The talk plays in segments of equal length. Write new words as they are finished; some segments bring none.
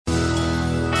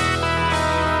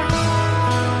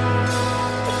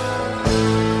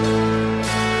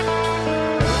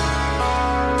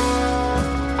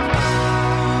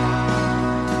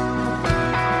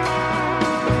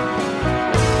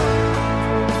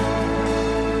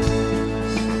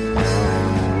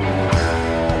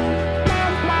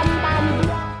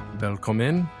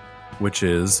Velkomin, which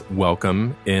is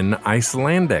welcome in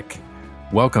Icelandic.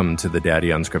 Welcome to the Daddy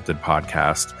Unscripted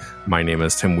podcast. My name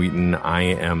is Tim Wheaton. I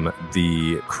am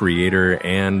the creator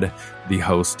and the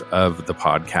host of the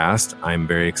podcast. I'm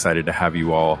very excited to have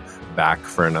you all back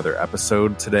for another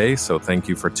episode today. So thank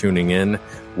you for tuning in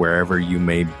wherever you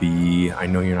may be. I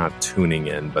know you're not tuning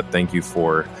in, but thank you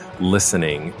for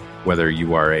listening, whether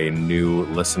you are a new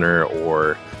listener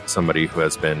or somebody who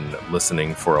has been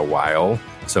listening for a while.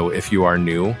 So if you are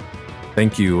new,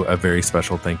 thank you. A very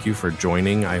special thank you for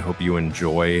joining. I hope you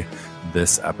enjoy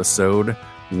this episode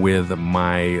with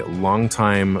my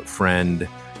longtime friend,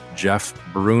 Jeff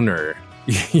Brunner.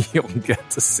 You'll get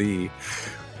to see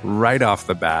right off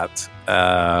the bat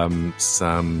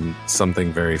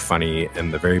something very funny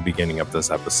in the very beginning of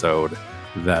this episode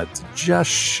that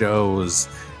just shows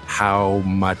how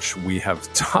much we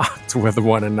have talked with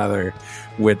one another,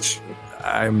 which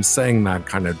I'm saying that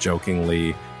kind of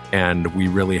jokingly, and we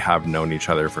really have known each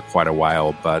other for quite a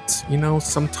while. But, you know,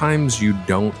 sometimes you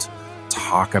don't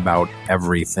talk about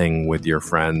everything with your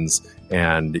friends,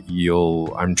 and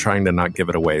I'm trying to not give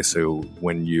it away. So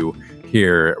when you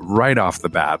hear right off the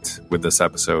bat with this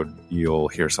episode, you'll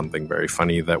hear something very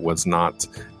funny that was not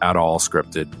at all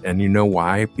scripted. And you know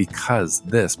why? Because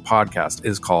this podcast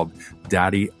is called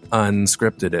Daddy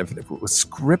Unscripted. If it was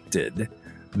scripted,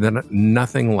 then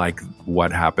nothing like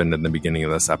what happened in the beginning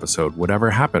of this episode would ever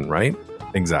happen, right?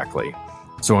 Exactly.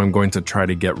 So I'm going to try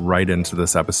to get right into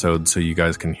this episode so you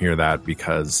guys can hear that,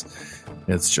 because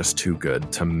it's just too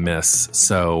good to miss.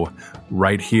 So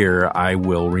right here, I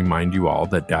will remind you all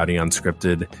that Daddy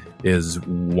Unscripted is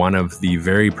one of the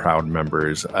very proud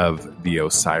members of the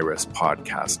Osiris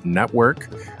Podcast Network,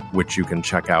 which you can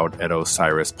check out at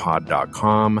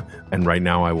osirispod.com. And right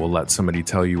now, I will let somebody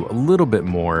tell you a little bit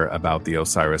more about the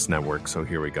Osiris Network. So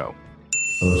here we go.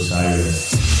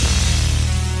 Osiris.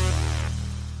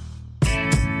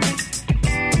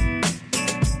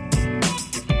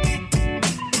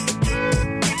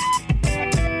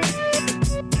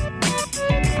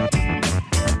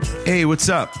 Hey, what's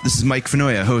up? This is Mike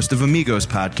Fenoya, host of Amigos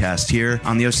Podcast here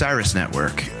on the Osiris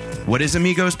Network. What is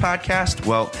Amigos Podcast?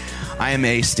 Well, I am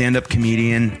a stand-up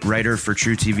comedian, writer for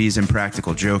True TV's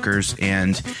Impractical Jokers,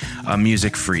 and a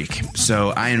music freak.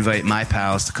 So I invite my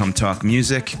pals to come talk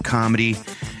music, comedy,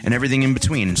 and everything in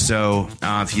between. So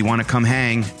if you want to come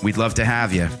hang, we'd love to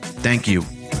have you. Thank you.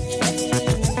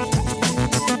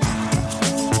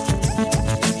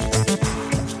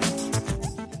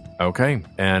 Okay,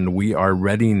 and we are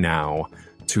ready now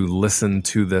to listen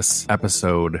to this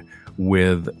episode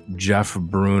with Jeff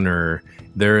Brunner.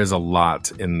 There is a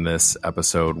lot in this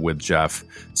episode with Jeff,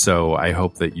 so I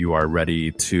hope that you are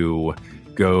ready to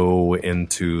go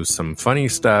into some funny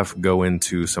stuff, go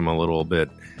into some a little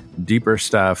bit deeper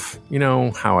stuff. You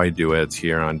know how I do it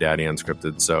here on Daddy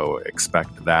Unscripted, so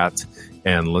expect that.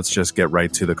 And let's just get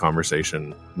right to the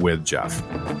conversation with Jeff.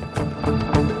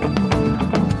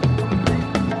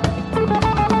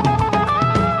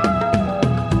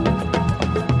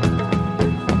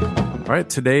 All right,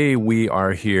 today we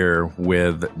are here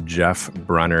with Jeff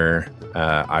Brunner.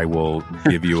 I will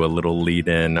give you a little lead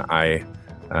in.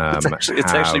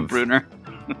 It's actually Brunner.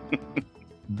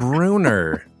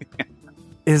 Brunner.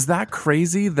 Is that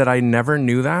crazy that I never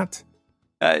knew that?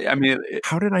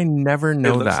 How did I never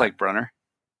know that? It looks like Brunner.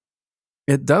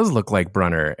 It does look like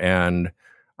Brunner, and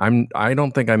I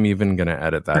don't think I'm even going to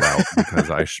edit that out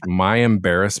because my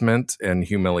embarrassment and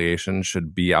humiliation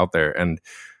should be out there. And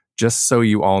just so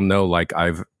you all know, like,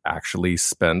 I've actually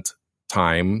spent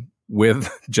time with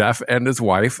Jeff and his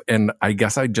wife, and I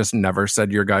guess I just never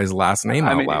said your guys' last name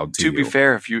out loud to you. To be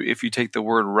fair, if you take the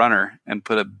word runner and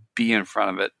put a B in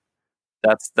front of it,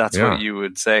 that's what you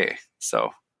would say.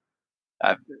 So,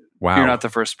 wow, you're not the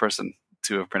first person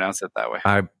to have pronounced it that way.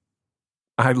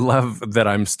 I love that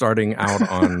I'm starting out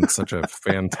on such a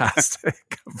fantastic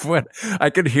foot. I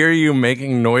could hear you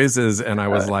making noises, and I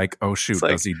was like, "Oh shoot,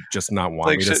 does he just not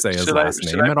want me to say his last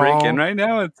name at all?" Should I break in right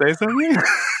now and say something?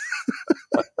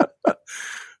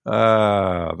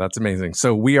 That's amazing.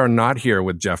 So we are not here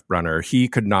with Jeff Brunner. He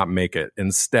could not make it.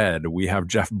 Instead, we have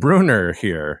Jeff Brunner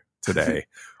here today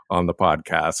on the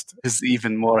podcast. His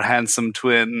even more handsome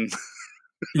twin.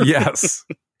 Yes.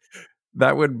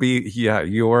 That would be,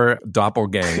 your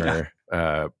doppelganger.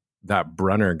 That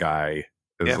Brunner guy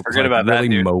is forget about really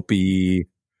that, dude. Mopey.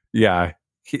 Yeah,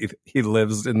 he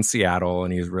lives in Seattle,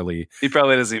 and he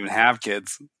probably doesn't even have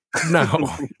kids. No,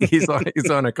 he's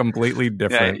on a completely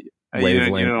different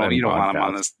wavelength. You don't want him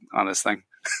on this thing.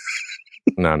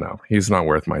 No, he's not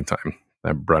worth my time.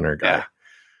 That Brunner guy. Yeah.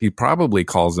 He probably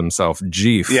calls himself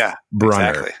Jeef. Yeah, Brunner.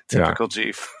 Exactly. Typical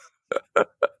Jeef.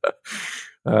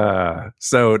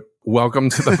 So welcome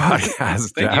to the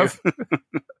podcast, Jeff.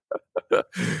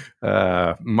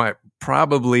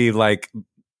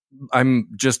 I'm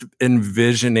just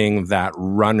envisioning that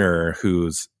runner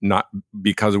who's not,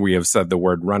 because we have said the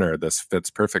word runner, this fits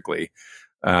perfectly,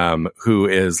 who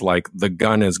is like the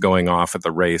gun is going off at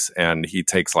the race and he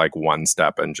takes like one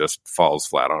step and just falls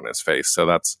flat on his face. So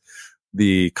that's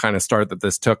the kind of start that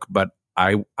this took. But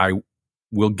I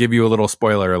will give you a little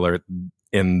spoiler alert.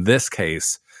 In this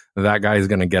case, that guy is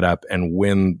going to get up and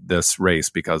win this race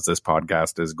because this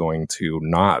podcast is going to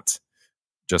not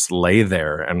just lay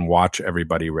there and watch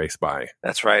everybody race by.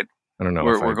 That's right. I don't know.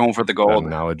 We're going for the gold. That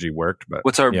analogy worked, but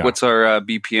what's our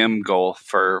BPM goal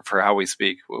for how we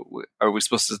speak? Are we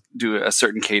supposed to do a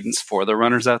certain cadence for the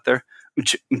runners out there?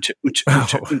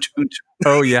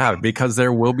 Oh yeah, because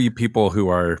there will be people who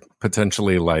are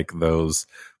potentially like those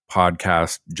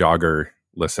podcast jogger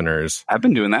listeners. I've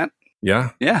been doing that.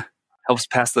 Yeah. Helps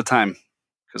pass the time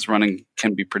because running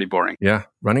can be pretty boring. Yeah,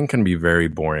 running can be very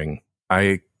boring.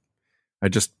 I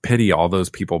just pity all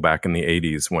those people back in the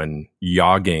 80s when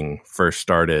jogging first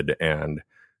started and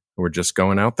we're just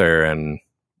going out there and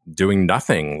doing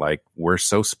nothing. Like, we're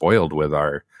so spoiled with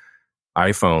our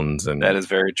iPhones. And that is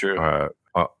very true.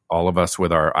 All of us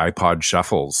with our iPod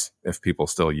shuffles, if people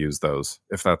still use those,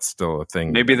 if that's still a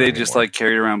thing. Maybe they just like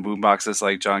carried around boom boxes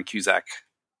like John Cusack.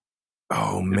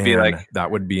 Oh, man. Be like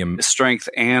that would be strength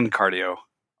and cardio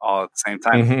all at the same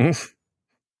time. Mm-hmm.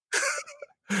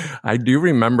 I do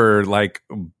remember like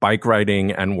bike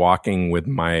riding and walking with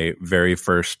my very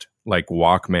first like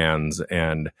Walkmans.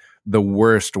 And the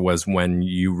worst was when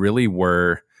you really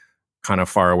were kind of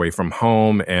far away from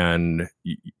home and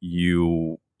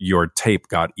your tape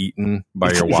got eaten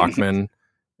by your Walkman.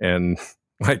 And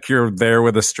like you're there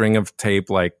with a string of tape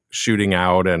like shooting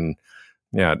out. And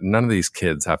yeah, none of these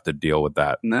kids have to deal with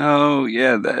that. No,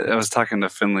 yeah. I was talking to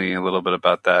Finley a little bit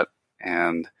about that.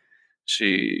 And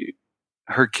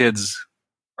her kids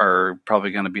are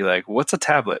probably going to be like, what's a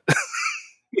tablet?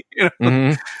 You know?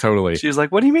 Mm-hmm, totally. She was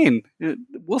like, what do you mean?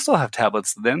 We'll still have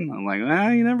tablets then. I'm like,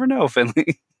 you never know,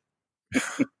 Finley.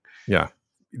 Yeah.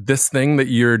 This thing that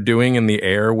you're doing in the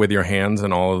air with your hands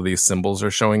and all of these symbols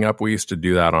are showing up, we used to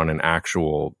do that on an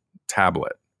actual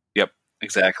tablet. Yep,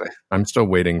 exactly. I'm still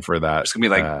waiting for that. It's going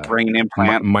to be like brain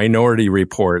implant. Minority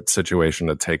Report situation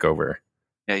to take over.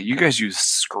 Yeah, you guys use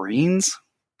screens?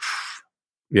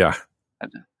 Yeah.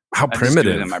 How primitive. I just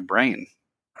do it in my brain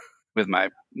with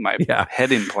my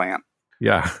head implant.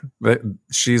 Yeah.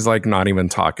 She's like not even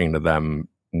talking to them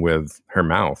with her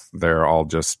mouth. They're all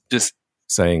just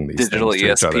saying these digital things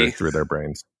to each other through their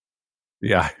brains.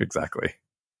 Yeah, exactly.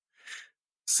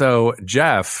 So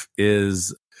Jeff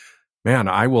is, man,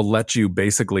 I will let you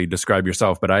basically describe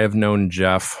yourself, but I have known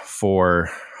Jeff for,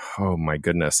 oh my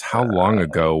goodness, how long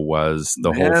ago was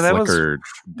the whole Flickr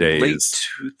days? Late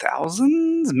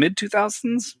 2000s, mid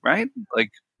 2000s, right?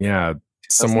 Like, yeah,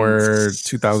 somewhere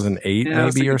 2008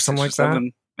 maybe or something like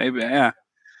that. Maybe, yeah.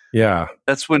 Yeah.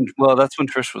 That's when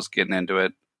Trish was getting into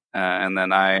it, and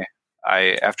then I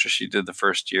after she did the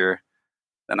first year,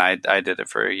 then I did it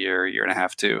for a year and a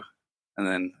half too,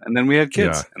 and then we had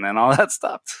kids, and then all that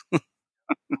stopped.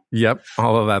 Yep,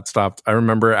 all of that stopped. I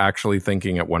remember actually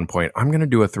thinking at one point, I'm going to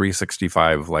do a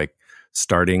 365, like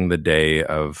starting the day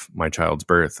of my child's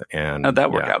birth. And how'd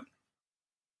that work out?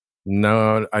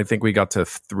 No, I think we got to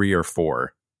 3 or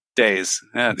 4 days.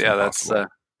 That's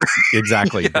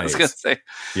exactly. I was going to say,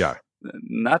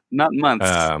 not months.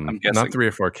 I'm guessing not 3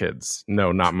 or 4 kids.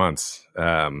 No, not months.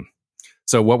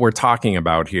 So what we're talking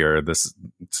about here, this,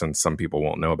 since some people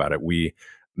won't know about it, we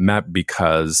met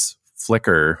because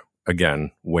Flickr,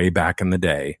 again, way back in the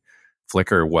day,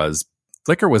 Flickr was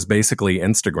basically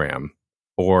Instagram,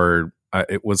 or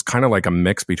it was kind of like a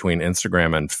mix between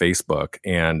Instagram and Facebook,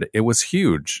 and it was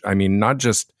huge. I mean, not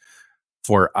just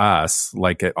for us,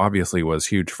 like it obviously was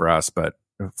huge for us, but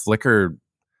Flickr,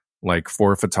 like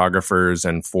for photographers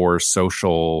and for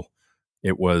social,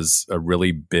 it was a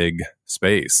really big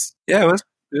space. Yeah, it was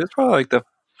probably like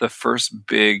the first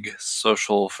big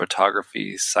social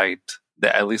photography site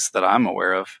that, at least that I'm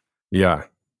aware of. Yeah.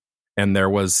 And there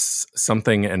was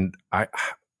something, and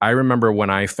I remember when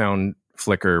I found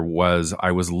Flickr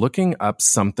I was looking up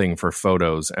something for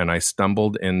photos, and I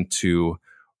stumbled into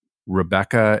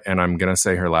Rebecca, and I'm going to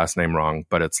say her last name wrong,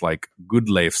 but it's like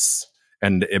Goodleif's,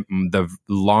 and the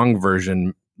long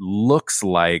version looks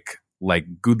like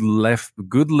Goodleif's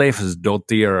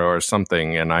Dottir or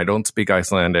something, and I don't speak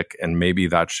Icelandic, and maybe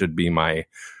that should be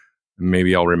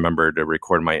maybe I'll remember to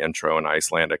record my intro in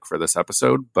Icelandic for this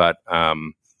episode, but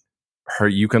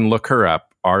you can look her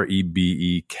up,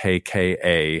 Rebekka,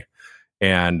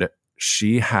 and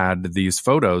she had these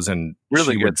photos, and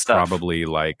really she good would stuff. probably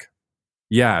like,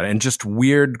 yeah, and just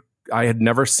weird. I had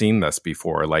never seen this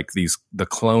before, like the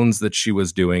clones that she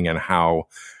was doing and how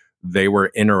they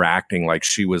were interacting, like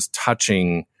she was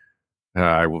touching.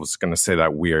 I was going to say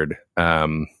that weird.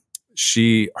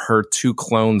 Her two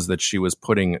clones that she was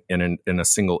putting in a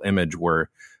single image were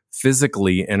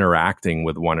physically interacting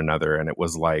with one another, and it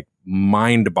was like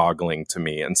mind-boggling to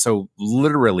me. And so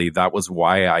literally that was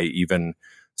why I even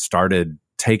started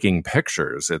taking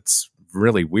pictures. It's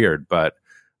really weird, but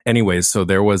anyways, so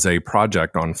there was a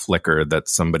project on Flickr that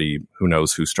somebody who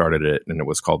knows who started it, and it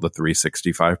was called the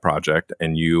 365 Project,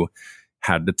 and you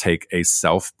had to take a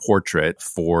self-portrait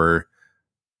for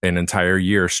an entire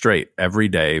year straight, every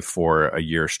day for a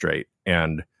year straight.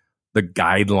 And the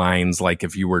guidelines, like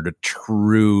if you were to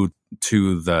true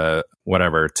to the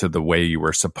way you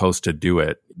were supposed to do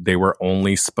it, they were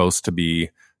only supposed to be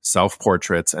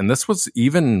self-portraits. And this was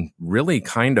even really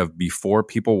kind of before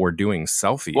people were doing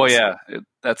selfies. Well, yeah,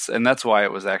 that's why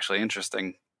it was actually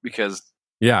interesting, because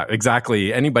yeah,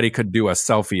 exactly. Anybody could do a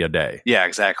selfie a day. Yeah,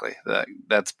 exactly.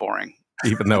 That's boring.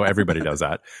 Even though everybody does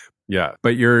that. Yeah.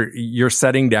 But you're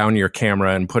setting down your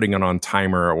camera and putting it on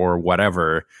timer or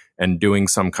whatever and doing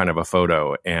some kind of a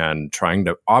photo and trying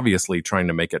to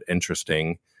make it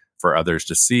interesting for others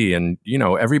to see. And,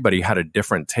 everybody had a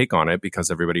different take on it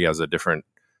because everybody has a different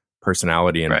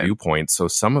personality and viewpoint. So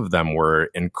some of them were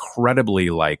incredibly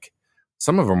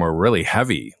some of them were really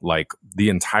heavy, like the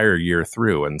entire year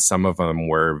through. And some of them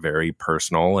were very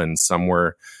personal, and some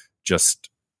were just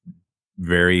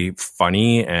very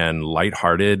funny and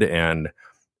lighthearted. And,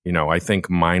 I think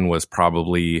mine was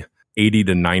probably 80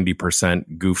 to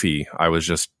 90% goofy. I was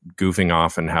just goofing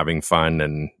off and having fun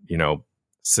and,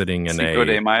 sitting in Cinco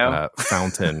de Mayo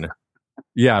fountain.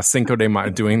 Yeah. Cinco de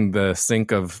Mayo, doing the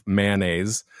sink of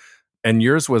mayonnaise. And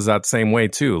yours was that same way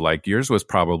too. Like yours was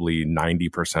probably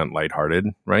 90% lighthearted,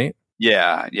 right?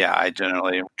 Yeah. I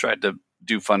generally tried to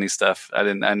do funny stuff.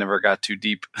 I never got too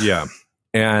deep. Yeah.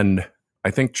 And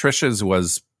I think Trisha's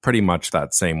was pretty much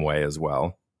that same way as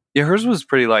well. Yeah, hers was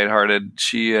pretty lighthearted.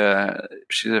 She did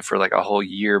it for like a whole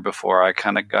year before I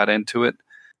kind of got into it.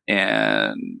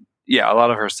 And yeah, a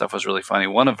lot of her stuff was really funny.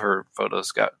 One of her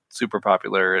photos got super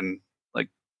popular and like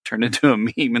turned into a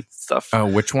meme and stuff. Oh,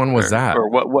 which one was that? Or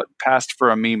what passed for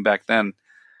a meme back then?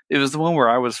 It was the one where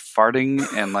I was farting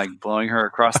and like blowing her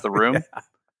across the room.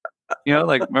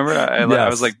 Remember I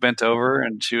was like bent over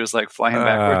and she was like flying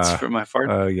backwards from my fart.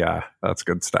 Oh yeah, that's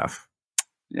good stuff.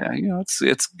 Yeah,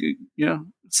 it's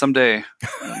someday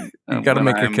you got to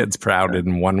make your kids proud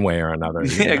in one way or another.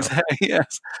 Yeah, exactly.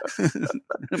 Yes.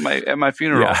 at my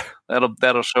funeral,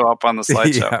 that'll show up on the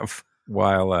slideshow. Yeah.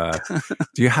 While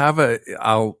do you have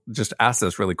I'll just ask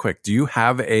this really quick. Do you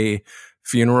have a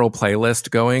funeral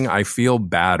playlist going? I feel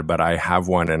bad, but I have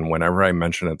one, and whenever I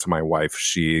mention it to my wife,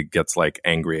 she gets like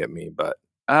angry at me. But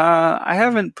I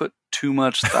haven't put too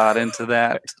much thought into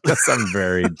that. I guess I'm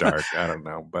very dark. I don't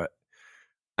know, but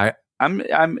I'm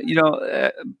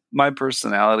my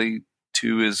personality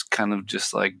too is kind of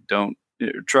just like don't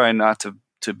try not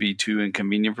to be too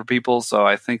inconvenient for people. So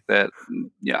I think that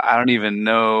I don't even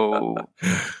know.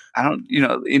 I don't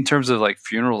in terms of like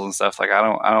funerals and stuff. Like I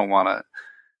don't want to.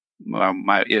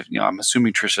 I'm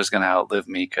assuming Trisha's going to outlive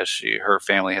me because her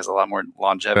family has a lot more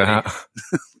longevity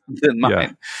than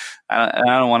mine. Yeah.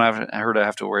 I don't want her to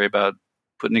have to worry about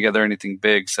putting together anything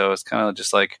big. So it's kind of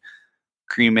just like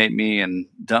cremate me and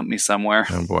dump me somewhere.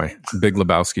 Oh boy, Big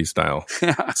Lebowski style.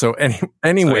 Yeah. So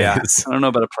anyways, I don't know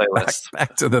about a playlist.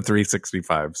 Back to the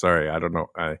 365. Sorry, I don't know.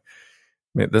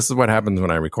 This is what happens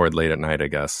when I record late at night, I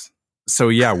guess. So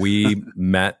yeah, we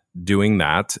met doing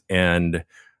that, and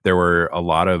there were a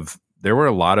lot of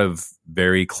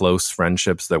very close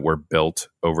friendships that were built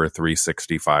over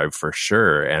 365 for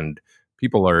sure. And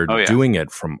people are doing it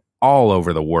from all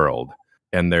over the world.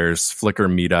 And there's Flickr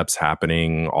meetups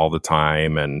happening all the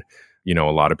time. And, a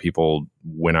lot of people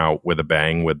went out with a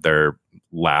bang with their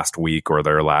last week or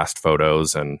their last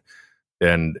photos. And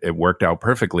it worked out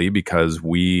perfectly because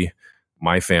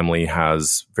my family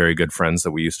has very good friends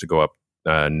that we used to go up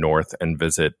north and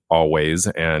visit always.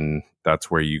 And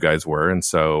that's where you guys were. And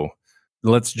so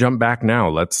let's jump back now.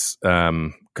 Let's,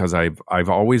 because I've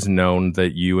always known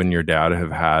that you and your dad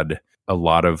have had a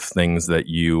lot of things that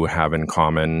you have in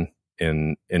common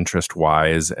in interest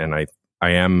wise. And I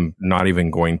am not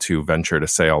even going to venture to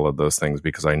say all of those things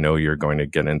because I know you're going to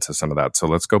get into some of that. So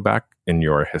let's go back in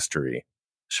your history.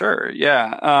 Sure.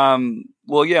 Yeah.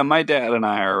 Well, yeah, my dad and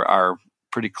I are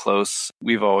pretty close.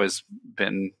 We've always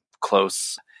been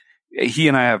close. He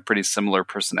and I have pretty similar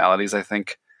personalities, I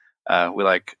think. We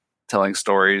like telling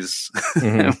stories.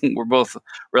 Mm-hmm. We're both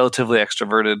relatively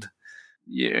extroverted.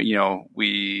 You know,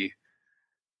 we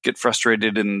get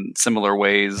frustrated in similar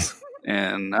ways,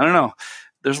 and I don't know.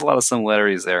 There's a lot of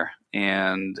similarities there,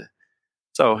 and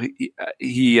so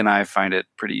he and I find it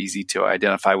pretty easy to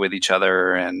identify with each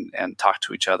other and talk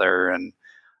to each other, and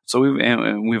so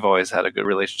we've always had a good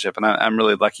relationship. And I'm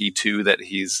really lucky too that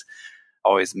he's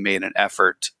always made an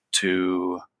effort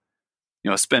to, you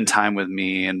know, spend time with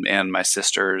me and my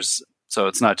sisters. So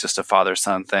it's not just a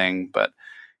father-son thing, but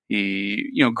he,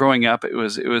 you know, growing up, it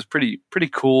was pretty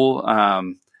cool.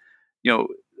 You know,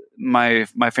 my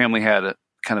family had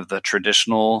kind of the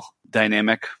traditional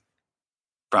dynamic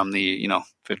from the, you know,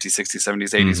 50s, 60s,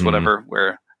 70s, 80s, Mm-hmm. whatever,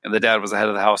 where the dad was the head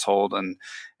of the household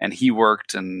and he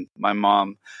worked, and my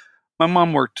mom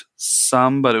worked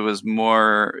some, but it was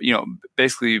more, you know,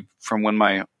 basically from when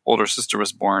my older sister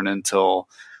was born until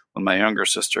when my younger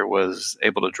sister was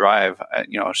able to drive,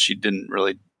 you know, she didn't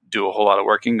really do a whole lot of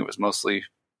working. It was mostly,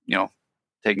 you know,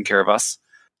 taking care of us.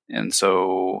 And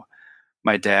so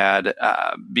my dad,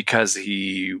 because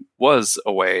he was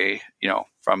away, you know,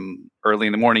 from early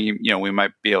in the morning, you know, we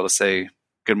might be able to say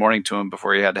good morning to him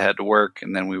before he had to head to work.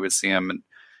 And then we would see him at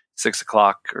 6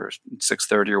 o'clock or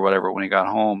 6:30 or whatever when he got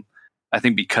home. I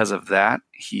think because of that,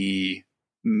 he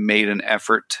made an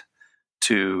effort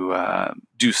to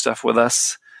do stuff with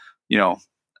us, you know,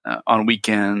 on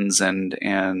weekends, and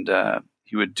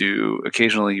he would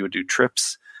occasionally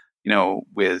trips, you know,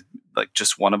 with like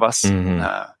just one of us.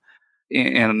 Mm-hmm.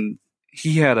 And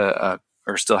he had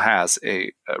or still has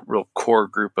a real core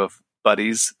group of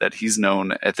buddies that he's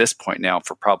known at this point now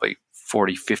for probably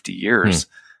 40, 50 years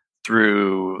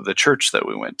through the church that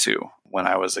we went to when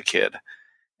I was a kid.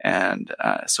 And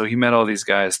so he met all these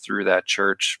guys through that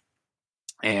church,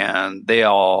 and they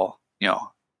all, you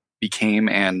know, became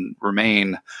and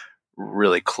remain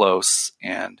really close.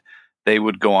 And they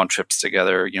would go on trips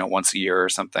together, you know, once a year or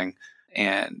something.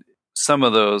 And some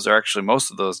of those, or actually most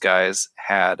of those guys,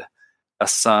 had a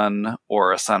son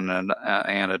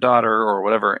and a daughter or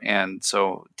whatever. And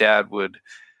so dad would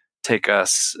take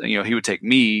us, you know, he would take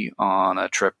me on a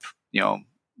trip, you know,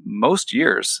 most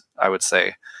years, I would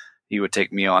say, he would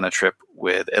take me on a trip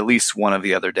with at least one of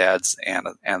the other dads and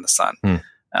the son.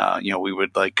 You know, we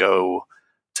would like go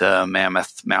to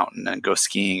Mammoth Mountain and go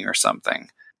skiing or something,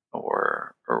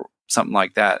 or something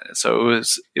like that. So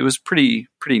it was pretty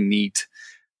neat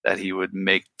that he would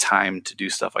make time to do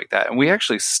stuff like that. And we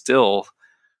actually still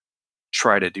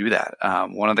try to do that.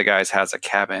 One of the guys has a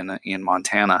cabin in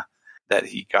Montana that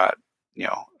he got, you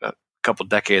know, a couple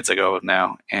decades ago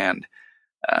now. And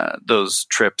those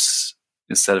trips,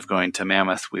 instead of going to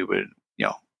Mammoth, we would, you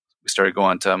know, we started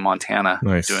going to Montana,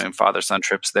 Nice. doing father-son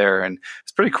trips there. And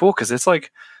it's pretty cool because it's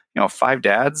like, you know, 5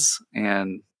 dads,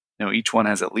 and, you know, each one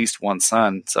has at least one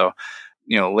son. So,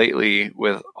 you know, lately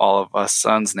with all of us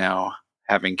sons now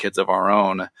having kids of our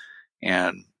own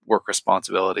and work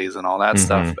responsibilities and all that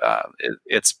stuff,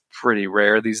 it's pretty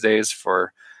rare these days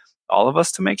for all of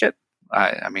us to make it.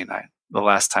 I mean, the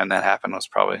last time that happened was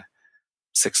probably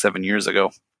 6-7 years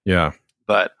ago. Yeah.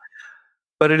 But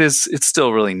it's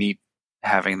still really neat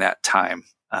having that time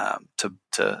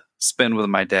to spend with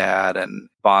my dad and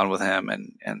bond with him,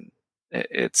 and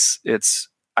it's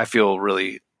I feel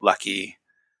really lucky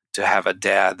to have a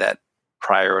dad that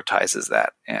prioritizes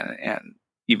that, and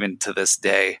even to this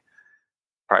day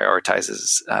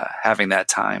prioritizes having that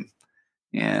time,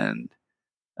 and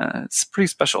it's pretty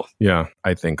special. Yeah,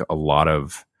 I think a lot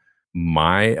of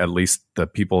at least the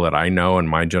people that I know in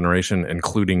my generation,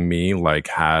 including me, like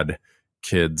had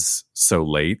kids so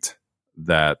late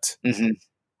that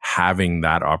having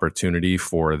that opportunity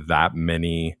for that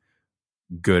many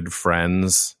good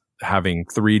friends, having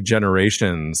 3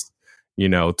 generations, you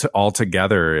know, all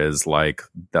together is like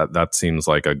that seems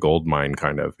like a gold mine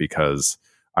kind of, because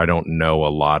I don't know a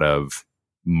lot of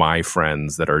my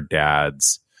friends that are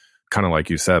dads, kind of like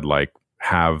you said, like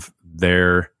have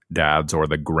their dads or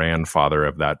the grandfather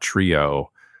of that trio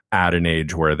at an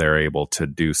age where they're able to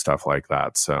do stuff like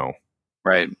that. So,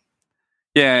 right.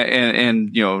 Yeah.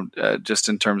 And you know, just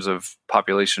in terms of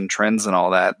population trends and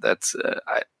all that, that's,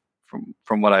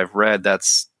 from what I've read,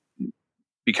 that's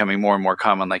becoming more and more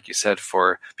common, like you said,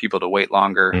 for people to wait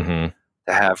longer to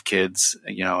have kids.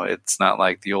 You know, it's not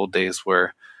like the old days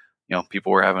where, you know,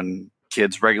 people were having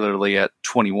kids regularly at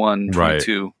 21,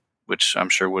 22, right, which I'm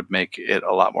sure would make it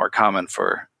a lot more common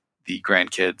for the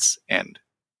grandkids and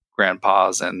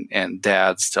grandpas and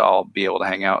dads to all be able to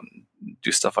hang out and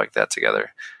do stuff like that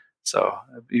together. So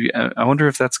I wonder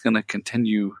if that's going to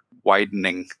continue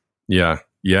widening. Yeah.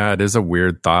 Yeah, it is a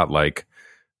weird thought, like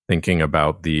thinking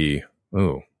about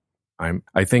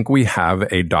I think we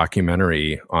have a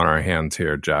documentary on our hands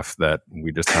here, Jeff, that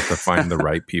we just have to find the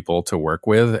right people to work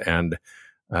with. And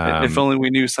if only we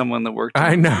knew someone that worked.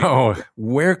 I know.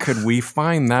 Where could we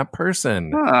find that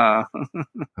person? Oh,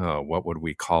 what would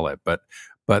we call it? But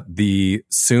the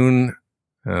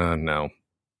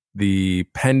the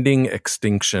pending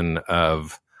extinction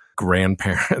of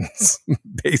grandparents,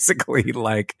 basically,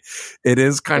 like, it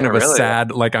is kind of a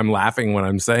sad, like, I'm laughing when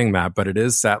I'm saying that, but it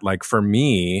is sad. Like, for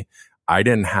me, I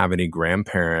didn't have any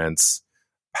grandparents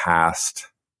past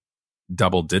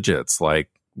double digits. Like,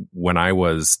 when I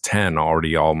was 10,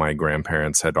 already all my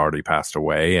grandparents had already passed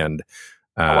away. And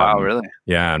wow, really?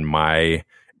 Yeah. And my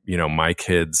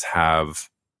kids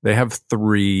they have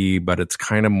 3, but it's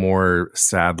kind of more,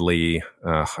 sadly,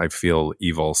 I feel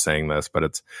evil saying this, but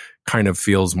it's kind of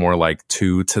feels more like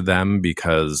 2 to them,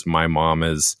 because my mom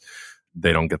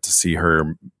they don't get to see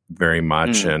her very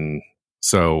much. And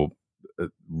so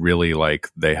really, like,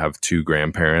 they have 2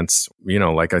 grandparents.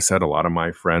 Like I said, a lot of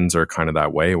my friends are kind of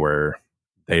that way, where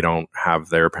they don't have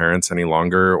their parents any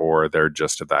longer, or they're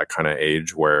just at that kind of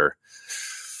age where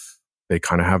they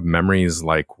kind of have memories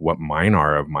like what mine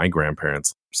are of my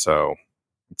grandparents. So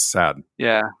it's sad.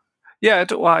 Yeah. Yeah.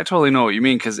 Well, I totally know what you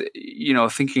mean. Because,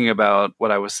 thinking about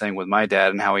what I was saying with my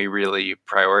dad and how he really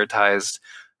prioritized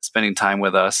spending time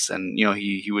with us. And,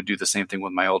 he would do the same thing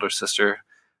with my older sister,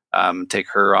 take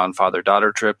her on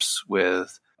father-daughter trips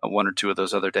with 1 or 2 of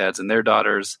those other dads and their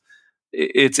daughters.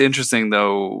 It's interesting,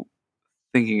 though,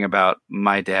 thinking about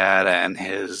my dad and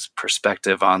his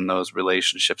perspective on those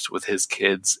relationships with his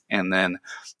kids, and then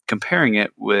comparing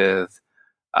it with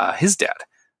his dad,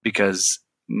 because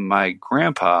my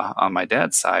grandpa on my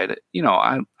dad's side,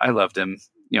 I loved him.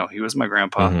 He was my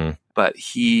grandpa, but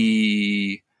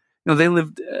he, they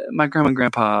lived, my grandma and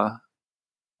grandpa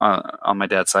on my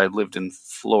dad's side lived in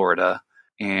Florida,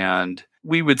 and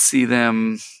we would see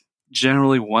them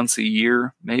generally once a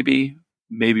year, maybe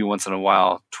once in a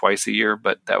while, twice a year,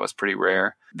 but that was pretty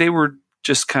rare. They were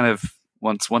just kind of,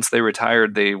 once they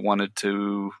retired, they wanted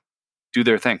to do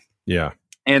their thing. Yeah.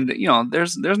 And,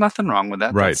 there's nothing wrong with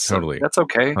that. Right. Totally. That's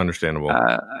okay. Understandable.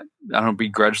 I don't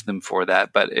begrudge them for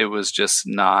that, but it was just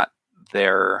not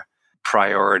their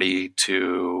priority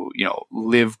to,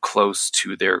 live close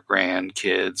to their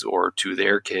grandkids or to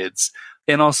their kids.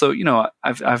 And also,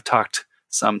 I've talked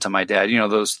some to my dad,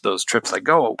 those trips I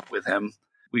go with him,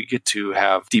 we get to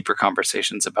have deeper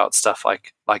conversations about stuff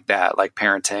like that, like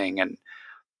parenting. And,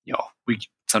 we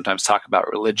sometimes talk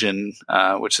about religion,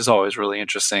 which is always really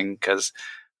interesting, because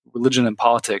religion and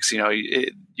politics,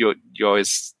 you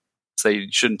always say you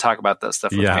shouldn't talk about that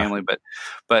stuff with family,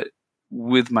 but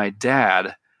with my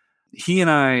dad, he and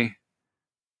I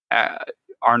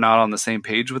are not on the same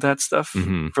page with that stuff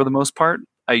for the most part.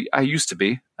 I used to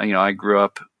be, I grew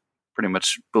up pretty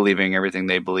much believing everything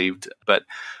they believed, but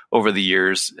over the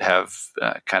years have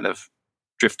kind of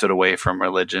drifted away from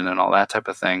religion and all that type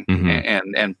of thing,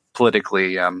 and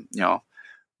politically,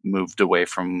 moved away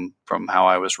from how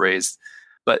I was raised.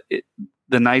 But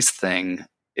the nice thing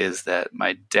is that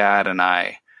my dad and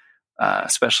I,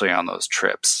 especially on those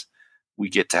trips, we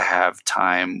get to have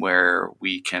time where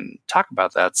we can talk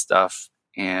about that stuff,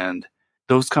 and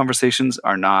those conversations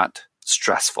are not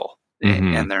stressful,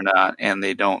 and they're not, and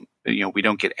they don't, we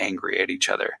don't get angry at each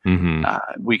other.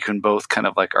 We can both kind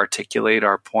of like articulate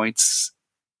our points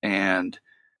and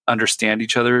understand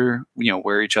each other,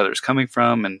 where each other's coming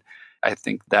from. And I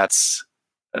think that's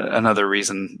another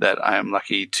reason that I am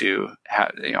lucky to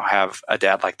have a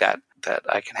dad like that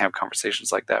I can have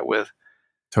conversations like that with.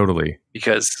 Totally.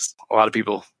 Because a lot of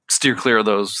people steer clear of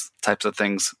those types of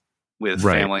things with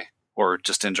family, or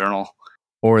just in general.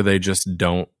 Or they just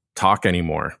don't talk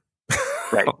anymore.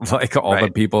 Right. Like all the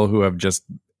people who have just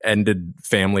ended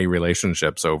family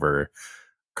relationships over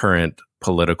current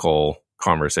political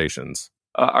conversations.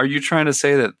 Are you trying to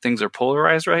say that things are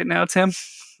polarized right now, Tim?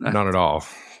 Not at all.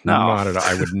 No. Not at all.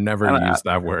 I would never use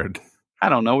that word. I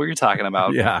don't know what you're talking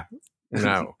about. Yeah.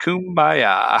 No.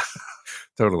 Kumbaya.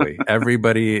 Totally.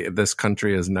 Everybody, this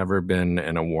country has never been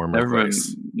in a warmer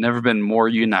place. Never been more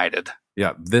united.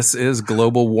 Yeah. This is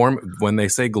global warming. When they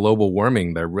say global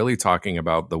warming, they're really talking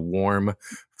about the warm,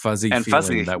 fuzzy and feeling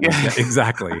fuzzy. that we get.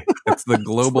 Exactly. It's the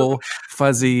global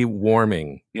fuzzy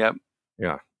warming. Yep.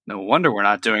 Yeah. No wonder we're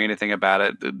not doing anything about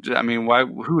it. I mean,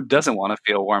 who doesn't want to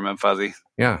feel warm and fuzzy?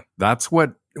 Yeah. That's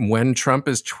what, when Trump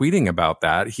is tweeting about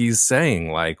that, he's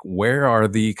saying, like, where are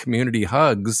the community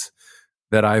hugs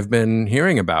that I've been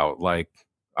hearing about? Like,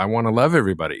 I want to love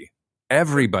everybody.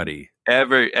 Everybody.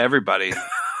 Everybody.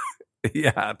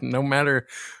 Yeah. No matter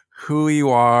who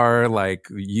you are,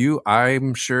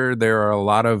 I'm sure there are a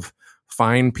lot of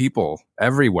fine people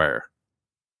everywhere.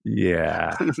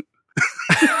 Yeah.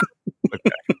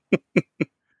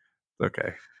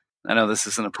 Okay. I know this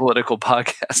isn't a political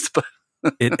podcast, but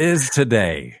it is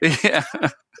today. Yeah.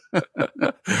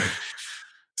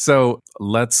 So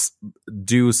let's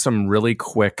do some really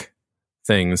quick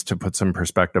things to put some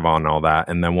perspective on all that,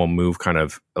 and then we'll move kind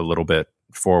of a little bit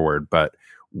forward. But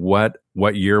what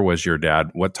year was your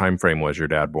dad? What time frame was your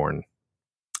dad born?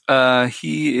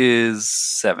 He is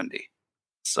 70.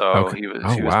 So Okay.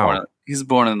 He's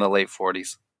born in the late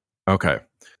 40s. Okay.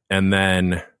 And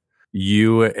then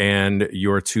you and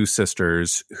your two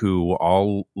sisters who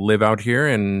all live out here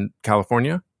in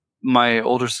California? My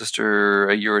older sister,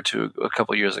 a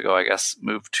couple years ago, I guess,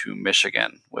 moved to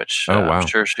Michigan, which I'm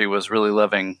sure she was really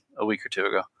loving a week or two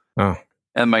ago. Oh.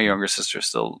 And my younger sister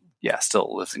still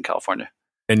lives in California.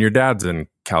 And your dad's in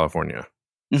California?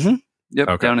 Mm-hmm. Yep,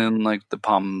 okay. Down in like the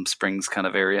Palm Springs kind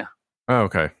of area. Oh,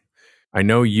 okay. I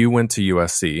know you went to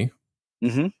USC.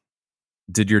 Mm-hmm.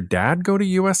 Did your dad go to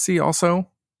USC also?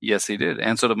 Yes, he did.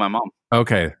 And so did my mom.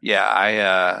 Okay. Yeah,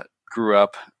 I grew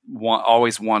up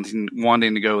always wanting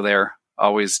to go there,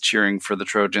 always cheering for the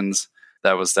Trojans.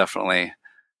 That was definitely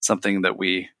something that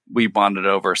we bonded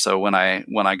over. So when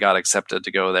I got accepted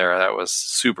to go there, that was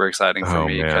super exciting for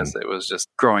me because it was just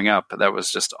growing up. That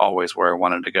was just always where I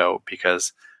wanted to go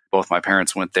because both my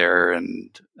parents went there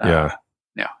and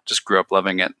just grew up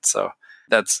loving it. So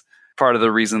that's part of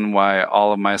the reason why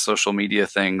all of my social media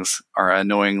things are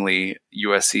annoyingly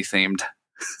USC themed.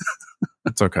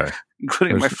 It's okay.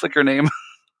 Including my Flickr name.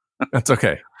 That's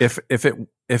okay. If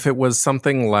it was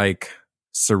something like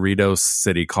Cerritos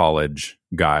City College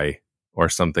guy or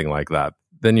something like that,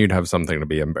 then you'd have something to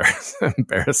be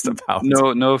embarrassed about.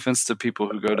 No offense to people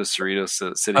who go to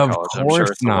Cerritos City College. I'm sure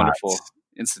it's a wonderful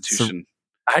institution.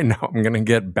 I know I'm going to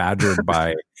get badgered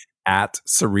by at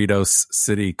Cerritos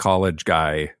City College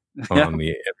guy on the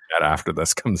internet after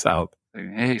this comes out.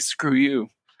 Hey, screw you.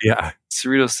 Yeah.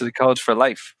 Cerritos City College for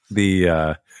life.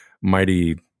 The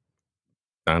mighty,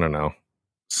 I don't know,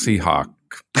 Seahawk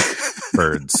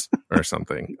birds or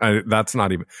something. That's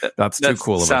too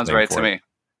cool of a sounds right to it. me.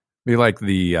 Be like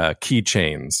the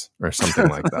keychains or something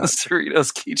like that.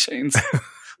 Cerritos keychains.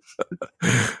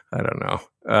 I don't know.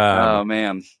 Oh,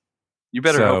 man. You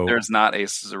better hope there's not a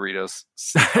Cerritos.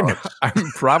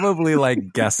 I'm probably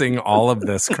like guessing all of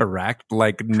this correct,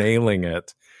 like nailing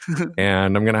it.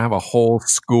 And I'm going to have a whole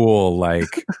school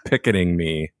like picketing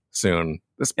me soon.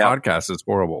 This podcast is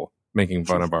horrible, making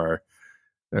fun of our.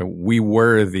 We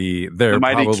were the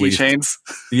mighty keychains.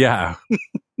 Yeah.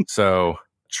 So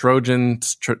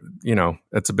Trojans,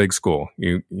 it's a big school.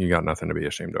 You got nothing to be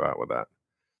ashamed about with that.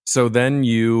 So then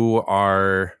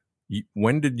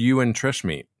when did you and Trish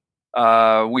meet?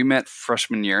 We met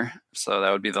freshman year, so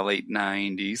that would be the late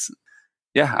 90s.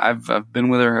 Yeah, I've been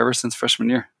with her ever since freshman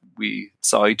year. We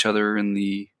saw each other in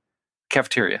the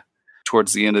cafeteria.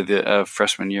 Towards the end of the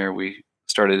freshman year, we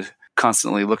started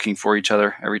constantly looking for each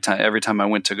other. Every time I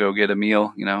went to go get a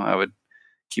meal, I would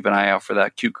keep an eye out for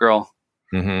that cute girl.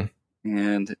 Mm-hmm.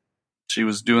 And she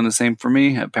was doing the same for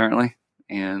me, apparently.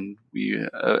 And we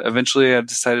eventually I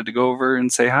decided to go over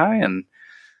and say hi, and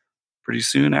pretty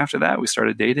soon after that, we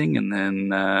started dating, and then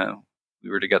we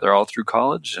were together all through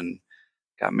college and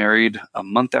got married a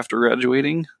month after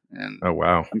graduating. And oh,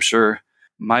 wow. I'm sure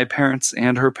my parents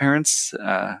and her parents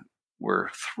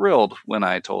were thrilled when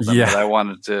I told them that I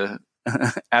wanted to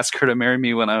ask her to marry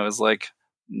me when I was like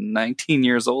 19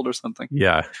 years old or something.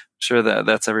 Yeah. Sure,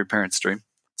 that's every parent's dream.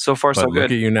 So far, so good.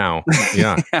 Look at you now.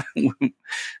 Yeah.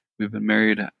 We've been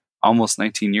married almost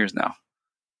 19 years now.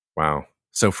 Wow.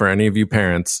 So for any of you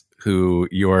parents who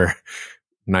your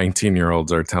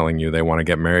 19-year-olds are telling you they want to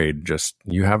get married,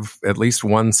 you have at least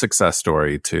one success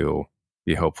story to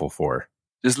be hopeful for.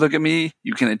 Just look at me.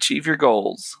 You can achieve your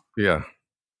goals. Yeah.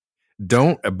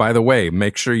 By the way,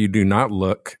 make sure you do not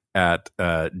look at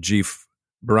Jeff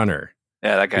Brunner.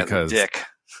 Yeah, that guy's a dick.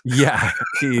 Yeah,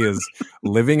 he is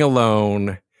living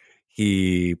alone.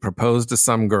 He proposed to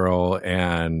some girl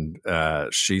and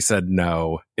she said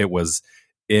no. It was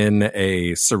in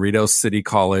a Cerritos City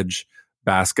College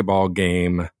basketball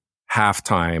game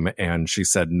halftime, and she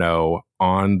said no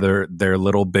on their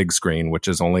little big screen, which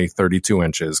is only 32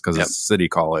 inches because it's City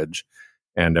College,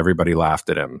 and everybody laughed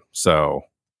at him. So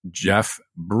Jeff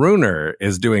Brunner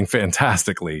is doing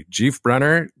fantastically. Jeff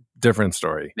Brunner, different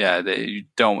story. Yeah, you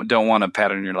don't want to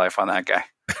pattern your life on that guy.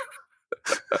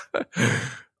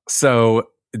 So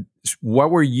what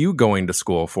were you going to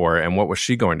school for, and what was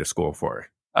she going to school for?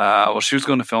 Well, she was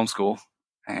going to film school.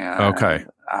 And, okay.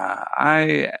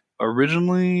 I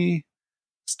originally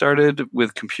started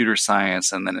with computer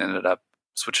science and then ended up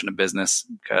switching to business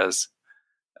because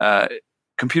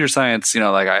computer science,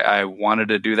 like I wanted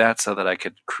to do that so that I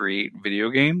could create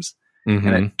video games. Mm-hmm.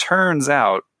 And it turns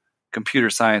out computer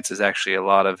science is actually a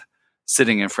lot of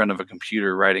sitting in front of a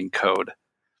computer writing code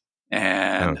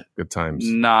and good times.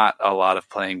 Not a lot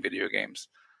of playing video games.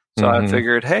 So I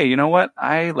figured, hey, you know what?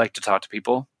 I like to talk to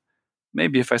people.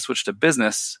 Maybe if I switch to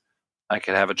business, I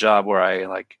could have a job where I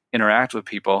like interact with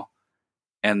people.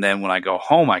 And then when I go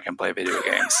home, I can play video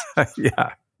games.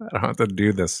 Yeah. I don't have to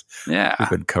do this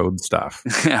stupid code stuff.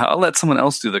 Yeah. I'll let someone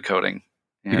else do the coding.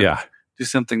 Yeah. Do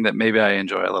something that maybe I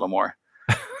enjoy a little more.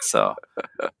 So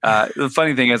the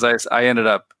funny thing is I ended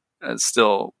up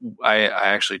I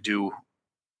actually do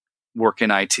work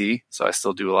in IT. So I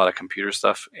still do a lot of computer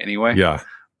stuff anyway. Yeah.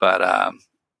 But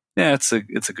it's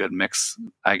a good mix.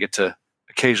 I get to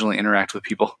occasionally interact with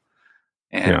people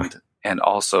and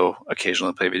also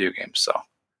occasionally play video games. So,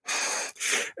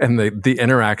 and the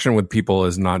interaction with people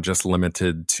is not just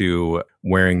limited to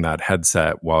wearing that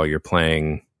headset while you're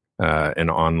playing an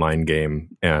online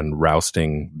game and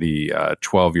rousting the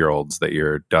 12-year-olds that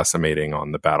you're decimating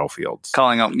on the battlefields.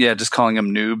 Just calling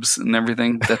them noobs and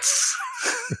everything. That's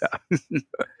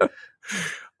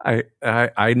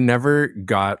I never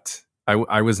got.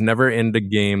 I was never into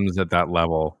games at that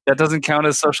level. That doesn't count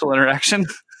as social interaction.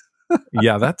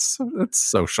 Yeah, that's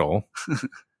social.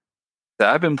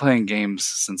 I've been playing games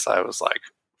since I was like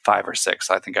 5 or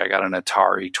 6. I think I got an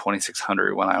Atari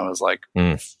 2600 when I was like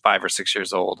 5 or 6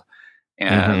 years old,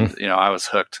 and I was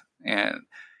hooked. And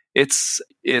it's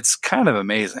kind of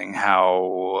amazing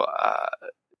how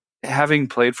having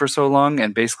played for so long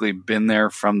and basically been there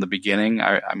from the beginning.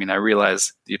 I mean, I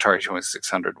realized the Atari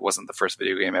 2600 wasn't the first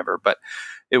video game ever, but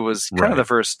it was kind of the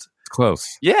first. It's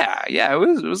close. Yeah. It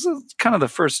was kind of the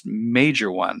first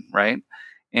major one, right?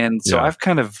 And so I've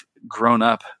kind of grown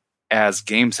up as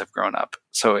games have grown up.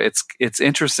 So it's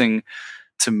interesting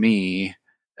to me,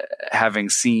 having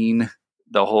seen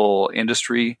the whole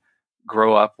industry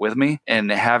grow up with me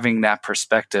and having that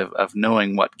perspective of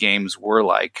knowing what games were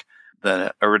like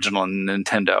the original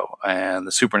Nintendo and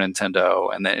the Super Nintendo,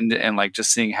 and like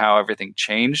just seeing how everything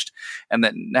changed, and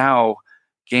that now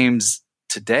games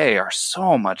today are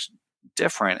so much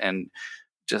different, and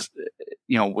just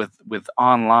with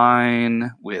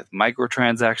online, with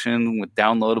microtransactions, with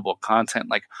downloadable content,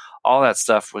 like all that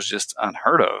stuff was just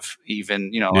unheard of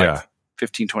even like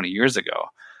 15, 20 years ago.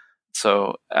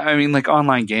 So I mean, like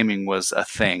online gaming was a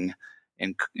thing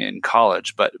in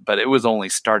college, but it was only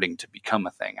starting to become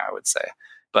a thing, I would say.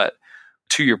 But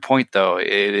to your point, though,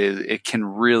 it can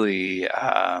really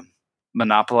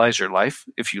monopolize your life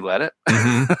if you let it.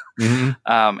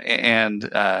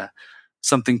 And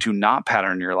something to not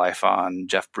pattern your life on,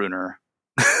 Jeff Bruner,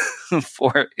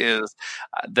 for is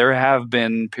there have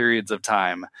been periods of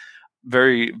time,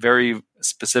 very, very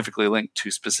specifically linked to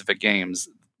specific games,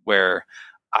 where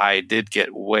I did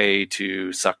get way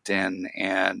too sucked in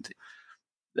and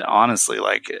honestly,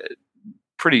 like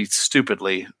pretty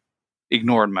stupidly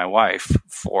ignored my wife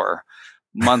for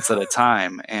months at a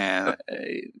time. And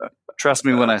trust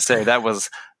me when I say that was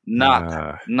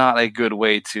not a good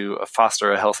way to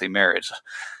foster a healthy marriage.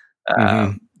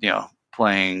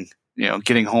 Playing,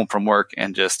 getting home from work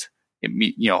and just,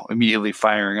 immediately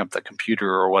firing up the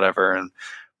computer or whatever and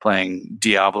playing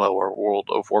Diablo or World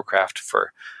of Warcraft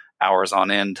for hours on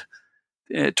end.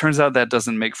 It turns out that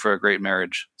doesn't make for a great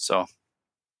marriage. So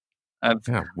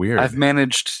I've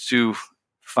managed to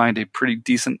find a pretty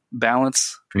decent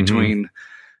balance between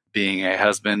being a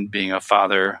husband, being a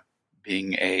father,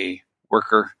 being a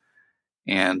worker,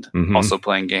 and also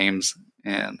playing games.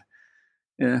 And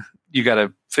you got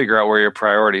to figure out where your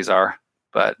priorities are.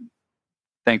 But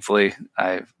thankfully,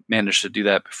 I managed to do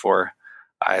that before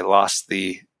I lost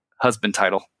the husband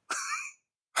title.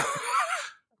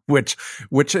 Which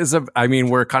is I mean,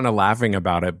 we're kind of laughing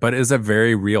about it, but is a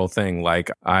very real thing. Like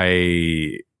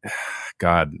it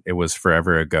was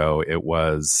forever ago. It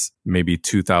was maybe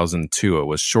 2002. It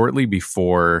was shortly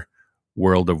before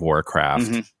World of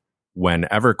Warcraft when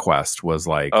EverQuest was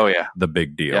like the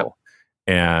big deal. Yep.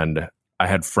 And I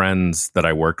had friends that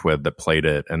I worked with that played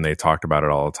it and they talked about it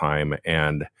all the time.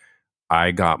 And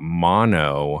I got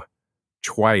mono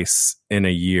twice in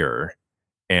a year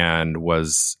and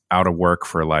was out of work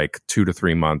for like 2 to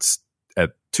 3 months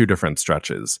at 2 different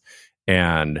stretches.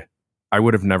 And I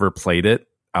would have never played it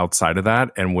outside of that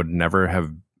and would never have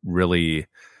really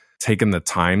taken the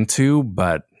time to.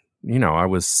 But, I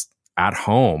was at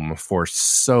home for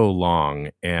so long.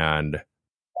 And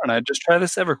I just try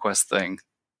this EverQuest thing.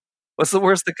 What's the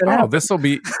worst that could happen? This will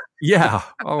be, I'll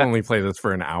only play this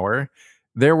for an hour.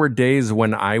 There were days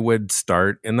when I would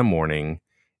start in the morning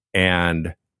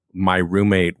and my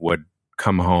roommate would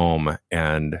come home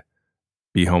and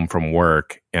be home from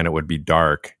work and it would be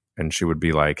dark, and she would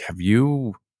be like, have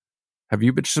you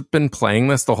just been playing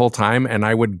this the whole time? And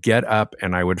I would get up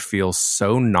and I would feel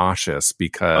so nauseous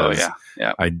because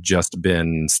I'd just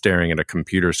been staring at a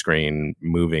computer screen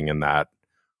moving in that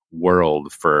world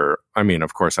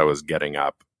of course I was getting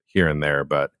up here and there,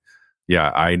 but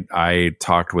yeah, I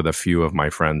talked with a few of my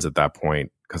friends at that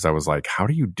point because I was like, how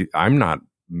do you do? I'm not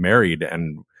married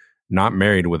and not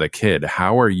married with a kid.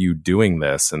 How are you doing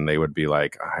this? And they would be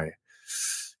like,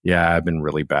 I've been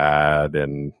really bad.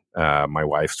 And my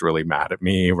wife's really mad at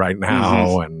me right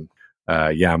now. And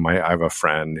I have a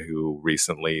friend who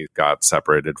recently got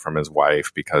separated from his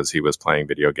wife because he was playing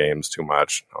video games too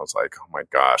much. I was like, oh my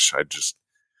gosh, I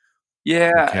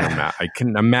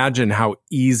can imagine how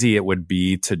easy it would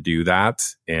be to do that.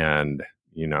 And,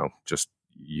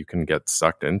 you can get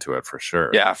sucked into it for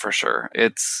sure. Yeah, for sure.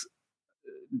 It's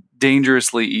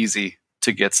dangerously easy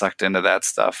to get sucked into that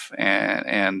stuff.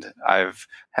 And I've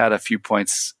had a few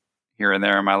points here and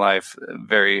there in my life,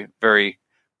 very, very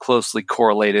closely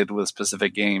correlated with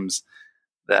specific games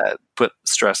that put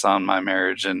stress on my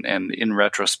marriage. And in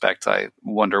retrospect, I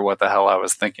wonder what the hell I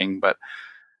was thinking. But,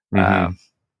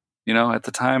 at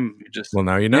the time, you just... Well,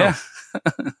 now you know. Yeah.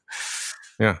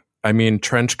 Yeah. I mean,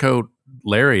 Trenchcoat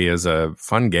Larry is a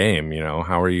fun game.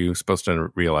 How are you supposed to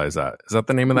realize that? Is that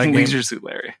the name of that game? Leisure Suit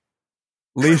Larry.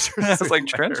 It's like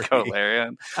Trenchcoat Larry.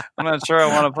 I'm not sure I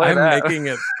want to play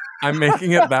that. I'm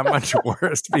making it that much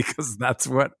worse because that's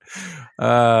what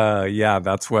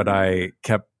I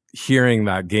kept hearing.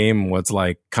 That game was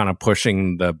like kind of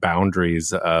pushing the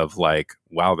boundaries of like,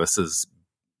 wow, this is,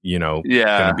 going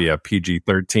to be a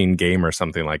PG-13 game or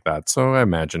something like that. So I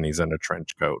imagine he's in a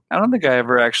trench coat. I don't think I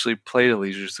ever actually played a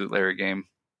Leisure Suit Larry game,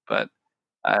 but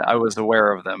I was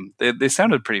aware of them. They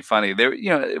sounded pretty funny.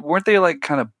 They, weren't they like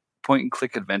kind of point and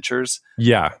click adventures?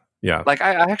 Yeah. Yeah. Like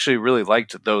I actually really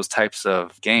liked those types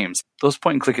of games. Those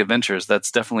point and click adventures, that's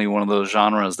definitely one of those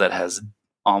genres that has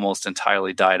almost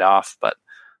entirely died off, but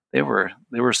they were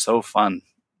so fun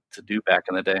to do back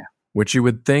in the day. Which you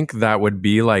would think that would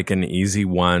be like an easy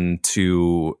one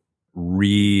to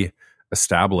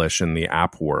re-establish in the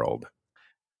app world,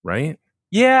 right?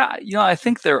 Yeah, I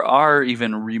think there are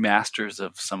even remasters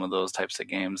of some of those types of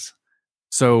games.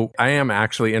 So I am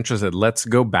actually interested. Let's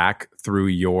go back through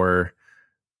your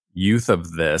youth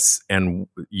of this, and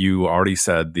you already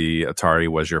said the Atari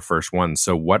was your first one.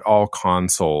 So what all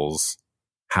consoles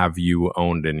have you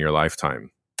owned in your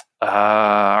lifetime?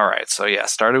 All right. So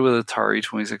started with Atari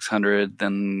 2600,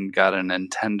 then got a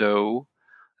Nintendo,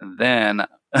 and then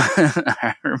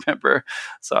I remember,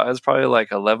 so I was probably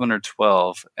like 11 or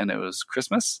 12, and it was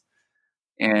Christmas,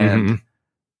 and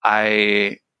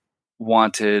I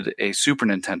wanted a Super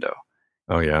Nintendo.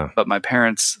 Oh yeah. But my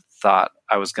parents thought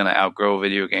I was going to outgrow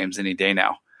video games any day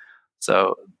now.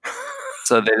 So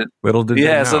they little did they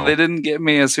know. So they didn't get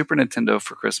me a Super Nintendo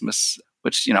for Christmas,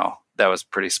 which, that was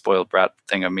pretty spoiled brat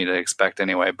thing of me to expect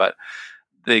anyway, but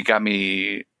they got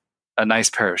me a nice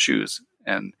pair of shoes,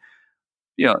 and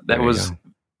it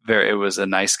was a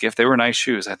nice gift. They were nice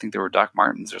shoes. I think they were Doc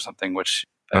Martens or something, which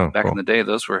back in the day,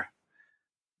 those were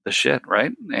the shit,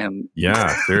 right? And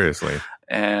yeah, seriously.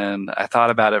 And I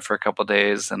thought about it for a couple of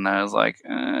days, and I was like,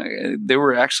 they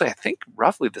were actually, I think,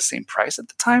 roughly the same price at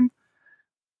the time.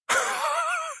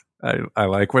 I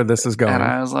like where this is going. And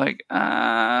I was like,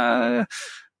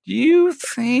 do you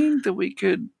think that we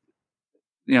could,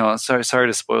 sorry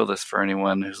to spoil this for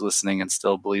anyone who's listening and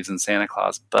still believes in Santa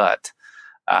Claus, but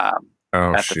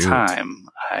the time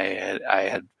I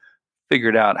had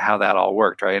figured out how that all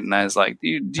worked, right? And I was like, do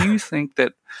you think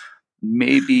that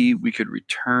maybe we could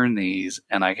return these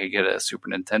and I could get a Super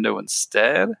Nintendo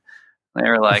instead? And they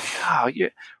were like, oh, yeah,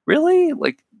 really?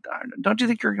 Like, don't you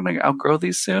think you're going to outgrow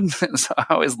these soon? So I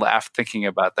always laugh thinking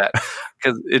about that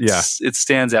because it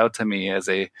stands out to me as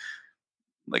a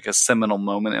seminal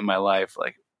moment in my life.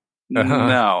 Like,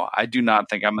 no, I do not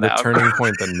think I'm going to outgrow. The turning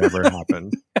point that never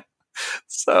happened.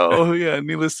 So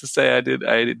needless to say, I did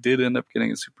end up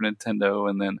getting a Super Nintendo,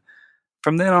 and then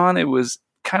from then on, it was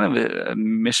kind of a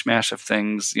mishmash of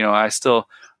things. I still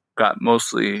got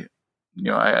mostly.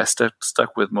 I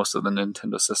stuck with most of the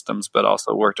Nintendo systems, but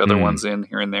also worked other ones in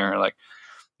here and there. Like,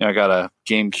 I got a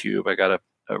GameCube, I got a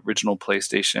original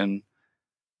PlayStation. I'm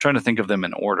trying to think of them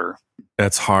in order.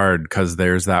 That's hard because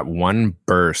there's that one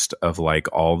burst of like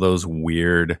all those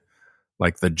weird,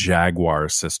 like the Jaguar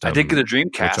system. I did get a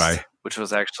Dreamcast, which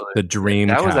was actually the Dreamcast.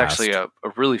 That was actually a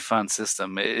really fun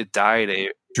system. It died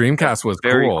Dreamcast was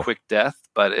very cool. quick death,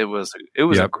 but it was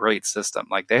a great system.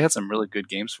 Like, they had some really good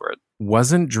games for it.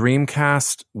 Wasn't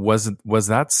Dreamcast was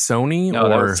that Sony, no, or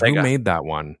that was Sega. Who made that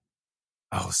one?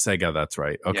 Oh, Sega, that's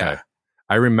right. Okay. Yeah.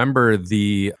 I remember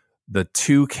the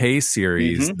 2K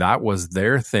series, that was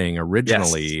their thing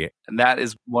originally. Yes. And that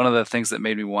is one of the things that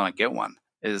made me want to get one,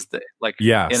 is that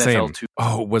NFL same. 2.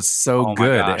 Oh, it was so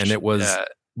good. And it was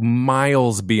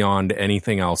miles beyond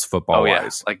anything else football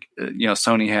wise. Like,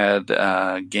 Sony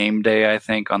had Game Day, I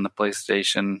think, on the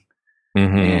PlayStation.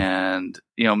 And,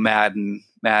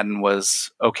 Madden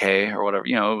was okay or whatever,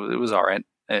 it was all right.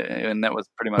 And that was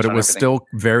pretty much. But it was still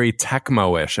very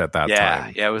Tecmo-ish at that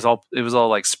time. Yeah, it was all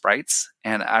like sprites,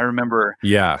 and I remember.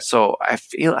 Yeah. So I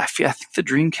think the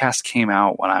Dreamcast came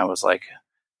out when I was like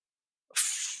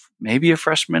maybe a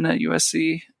freshman at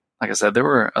USC. Like I said, there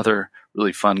were other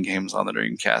really fun games on the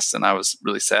Dreamcast, and I was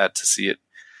really sad to see it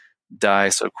die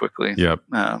so quickly. Yep.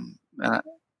 I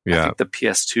think the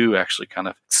PS2 actually kind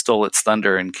of stole its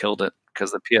thunder and killed it,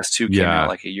 because the PS2 came out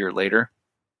like a year later.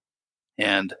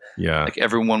 And like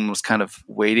everyone was kind of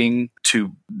waiting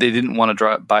they didn't want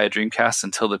to buy a Dreamcast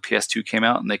until the PS2 came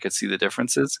out and they could see the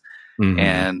differences.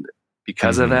 And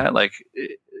because of that, like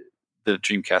the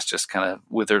Dreamcast just kind of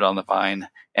withered on the vine.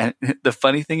 And the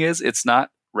funny thing is, it's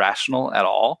not rational at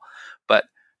all. But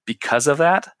because of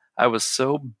that, I was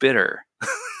so bitter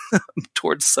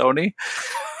towards Sony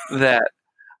that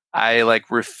I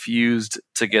refused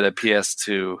to get a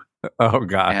PS2. Oh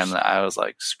gosh! And I was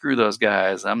like, "Screw those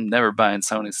guys! I'm never buying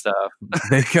Sony stuff."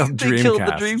 They killed Dreamcast. They killed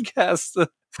the Dreamcast.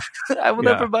 I will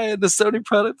never buy the Sony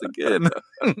product again.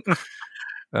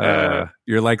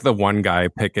 You're like the one guy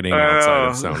picketing outside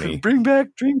of Sony. Bring back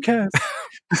Dreamcast.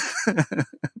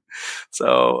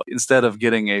 So instead of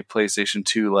getting a PlayStation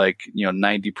 2,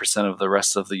 90% of the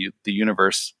rest of the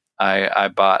universe, I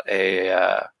bought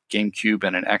a GameCube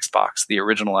and an Xbox, the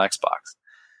original Xbox,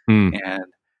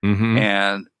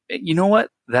 and you know what?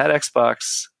 That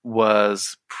Xbox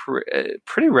was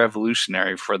pretty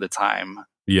revolutionary for the time.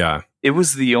 Yeah. It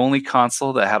was the only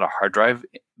console that had a hard drive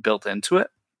built into it.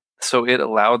 So it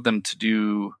allowed them to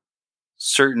do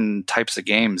certain types of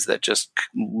games that just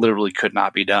literally could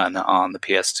not be done on the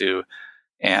PS2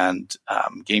 and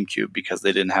GameCube, because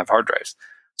they didn't have hard drives.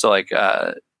 So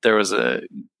there was a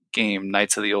game,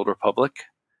 Knights of the Old Republic.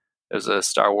 It was a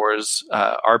Star Wars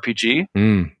RPG.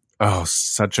 Oh,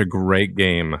 such a great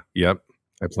game. Yep.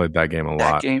 I played that game a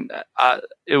lot. That game,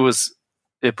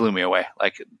 it blew me away.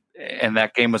 And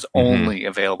that game was only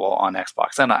available on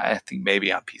Xbox, and I think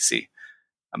maybe on PC.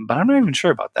 But I'm not even sure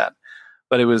about that.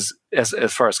 But it was, as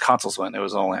far as consoles went, it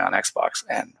was only on Xbox.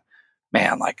 And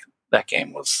man, that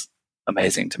game was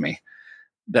amazing to me.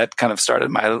 That kind of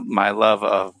started my love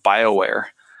of BioWare,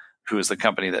 who is the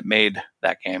company that made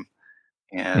that game.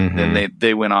 And then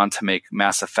they went on to make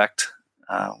Mass Effect,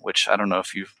 which I don't know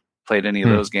if you've played any of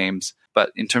those games,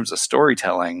 but in terms of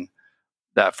storytelling,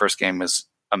 that first game was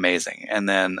amazing. And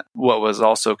then what was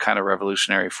also kind of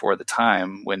revolutionary for the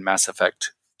time, when Mass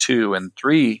Effect 2 and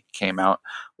 3 came out,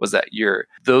 was that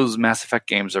those Mass Effect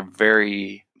games are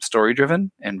very story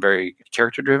driven and very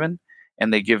character driven,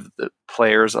 and they give the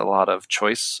players a lot of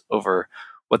choice over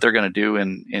what they're going to do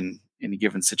in any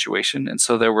given situation. And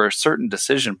so there were certain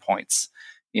decision points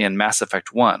in Mass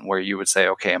Effect 1 where you would say,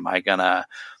 okay, am I going to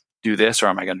do this or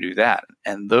am I going to do that?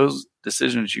 And those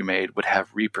decisions you made would have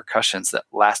repercussions that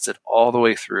lasted all the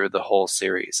way through the whole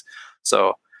series.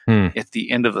 So at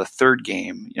the end of the third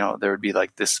game, there would be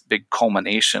this big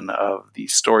culmination of the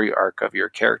story arc of your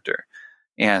character,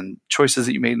 and choices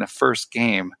that you made in the first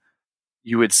game,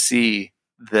 you would see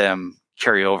them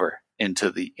carry over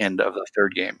into the end of the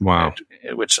third game. Wow.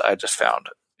 Which I just found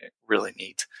really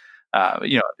neat.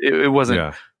 It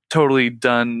wasn't totally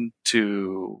done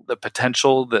to the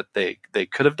potential that they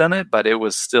could have done it, but it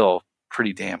was still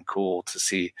pretty damn cool to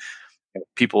see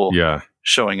people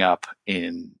showing up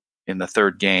in the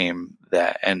third game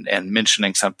and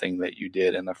mentioning something that you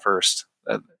did in the first.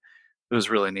 It was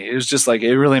really neat. It was just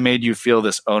it really made you feel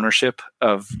this ownership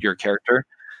of your character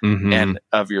and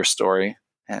of your story.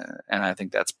 And I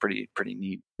think that's pretty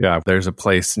neat. Yeah. There's a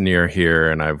place near here,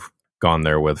 and I've gone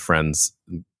there with friends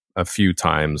a few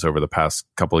times over the past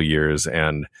couple of years.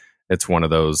 And it's one of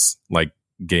those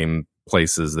game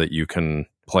places that you can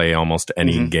play almost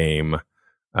any game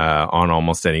on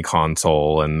almost any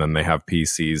console, and then they have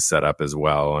PCs set up as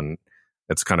well. And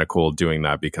it's kind of cool doing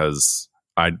that, because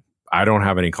I don't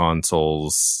have any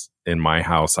consoles in my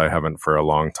house. I haven't for a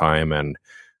long time, and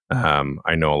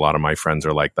I know a lot of my friends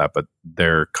are like that, but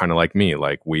they're kind of like me.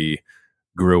 We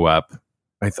grew up.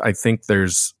 I think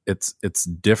it's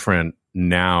different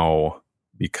now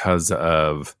because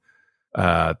of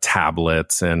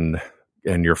tablets and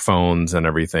your phones and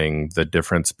everything. The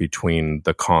difference between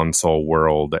the console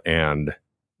world and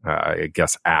I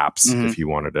guess apps, if you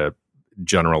wanted to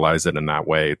generalize it in that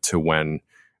way, to when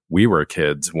we were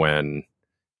kids, when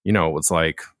you know, it was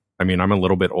like, I mean, I'm a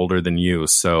little bit older than you.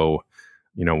 So,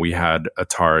 you know, we had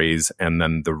Ataris, and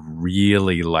then the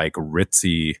really like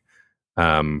ritzy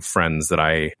friends that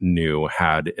I knew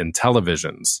had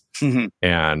Intellivisions.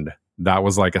 And that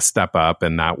was like a step up.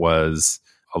 And that was,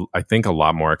 I think, a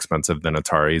lot more expensive than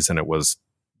Ataris. And it was,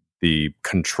 the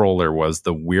controller was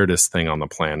the weirdest thing on the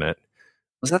planet.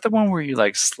 Was that the one where you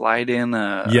like slide in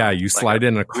a you slide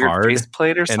in a card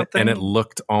faceplate or something? And it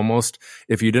looked almost,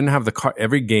 if you didn't have the card,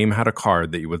 every game had a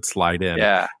card that you would slide in,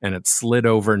 and it slid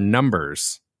over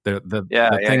numbers. The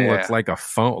thing looked like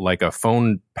a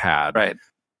phone pad, right,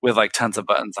 with like tons of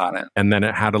buttons on it, and then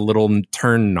it had a little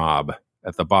turn knob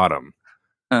at the bottom.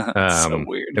 So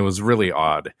weird. It was really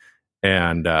odd,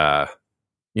 and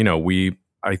you know,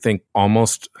 I think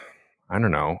almost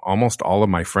all of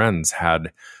my friends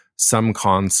had some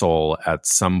console at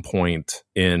some point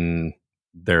in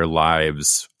their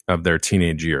lives of their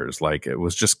teenage years. Like, it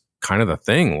was just kind of the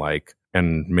thing. Like,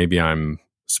 and maybe I'm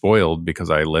spoiled because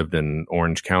I lived in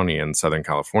Orange County in Southern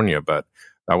California, but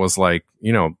that was like,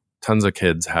 you know, tons of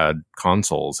kids had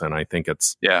consoles. And I think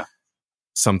it's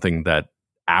something that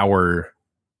our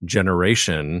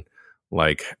generation,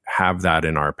 like, have that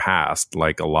in our past,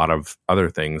 like a lot of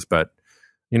other things. But,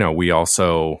 you know, we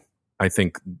also, I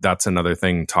think that's another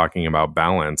thing, talking about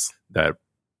balance, that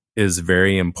is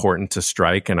very important to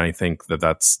strike. And I think that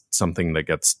that's something that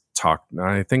gets talked.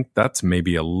 I think that's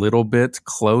maybe a little bit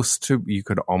close to, you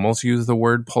could almost use the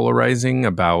word polarizing,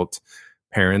 about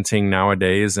parenting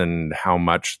nowadays, and how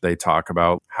much they talk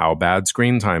about how bad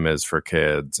screen time is for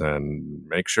kids, and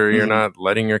make sure you're not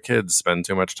letting your kids spend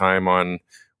too much time on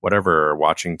whatever, or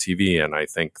watching TV. And I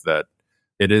think that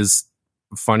it is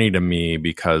funny to me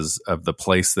because of the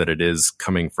place that it is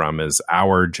coming from, is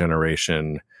our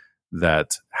generation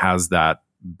that has that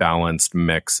balanced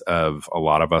mix of, a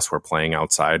lot of us were playing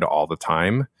outside all the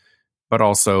time, but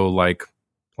also like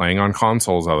playing on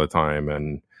consoles all the time,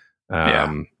 and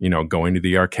you know, going to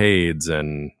the arcades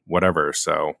and whatever.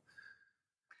 So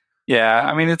yeah,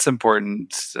 I mean, it's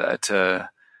important to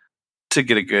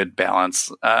get a good balance.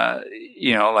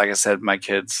 You know, like I said, my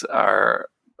kids are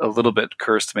a little bit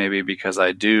cursed maybe because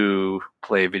I do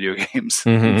play video games.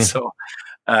 So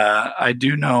I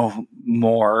do know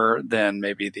more than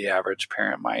maybe the average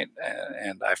parent might,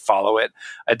 and I follow it.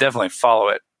 I definitely follow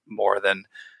it more than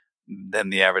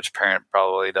the average parent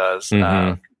probably does.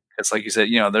 Because like you said,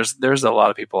 you know, there's a lot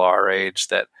of people our age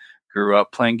that grew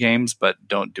up playing games but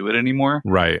don't do it anymore.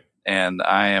 Right. And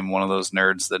I am one of those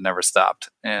nerds that never stopped.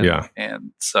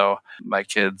 And so my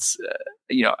kids,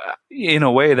 you know, in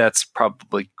a way that's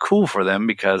probably cool for them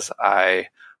because I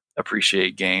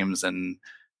appreciate games and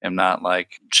am not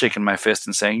like shaking my fist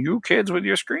and saying, "You kids with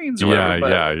your screens," or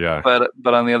whatever.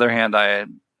 But on the other hand,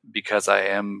 because I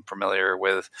am familiar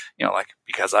with, you know, like,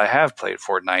 because I have played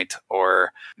Fortnite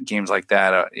or games like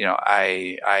that, you know,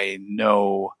 I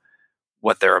know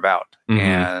what they're about.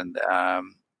 And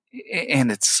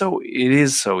it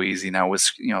is so easy now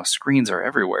with, you know, screens are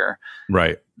everywhere,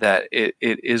 right? That it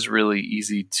is really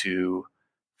easy to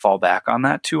fall back on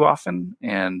that too often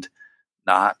and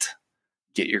not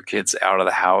get your kids out of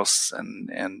the house.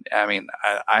 And I mean,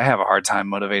 I have a hard time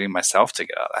motivating myself to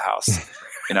get out of the house.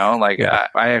 You know, like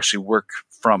I actually work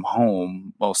from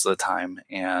home most of the time.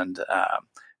 And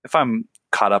if I'm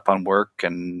caught up on work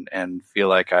and feel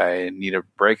like I need a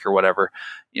break or whatever,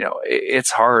 you know,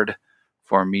 it's hard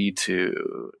for me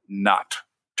to not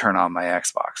turn on my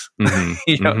Xbox.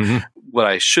 You know, what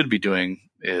I should be doing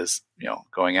is, you know,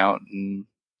 going out and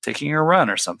taking a run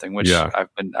or something, which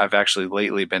I've actually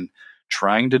lately been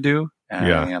trying to do.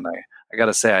 And I got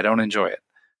to say, I don't enjoy it.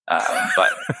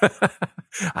 But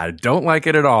I don't like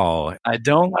it at all. I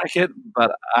don't like it,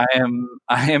 but I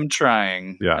am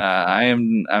trying.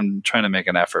 I'm trying to make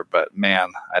an effort, but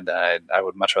man, I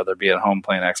would much rather be at home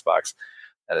playing Xbox.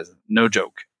 That is no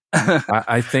joke.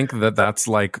 I think that's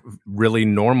like really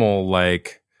normal.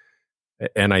 Like,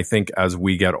 and I think as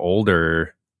we get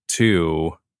older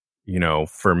too, you know,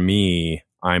 for me,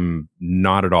 I'm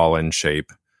not at all in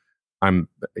shape. I'm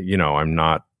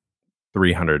not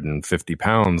 350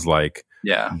 pounds like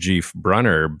Jeff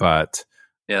Brunner, but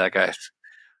that guy.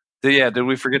 Did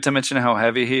we forget to mention how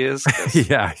heavy he is?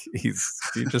 he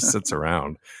just sits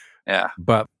around.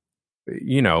 But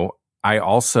you know, I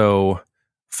also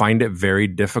find it very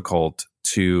difficult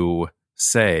to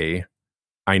say,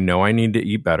 I know I need to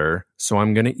eat better, so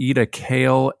I'm going to eat a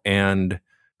kale and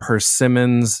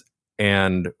persimmons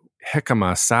and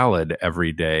jicama salad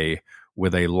every day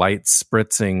with a light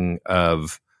spritzing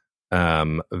of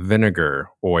vinegar,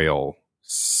 oil,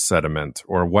 sediment,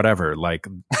 or whatever. Like,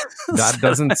 that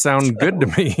doesn't sound good to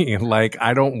me. Like,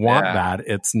 I don't want that.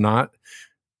 It's not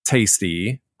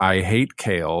tasty. I hate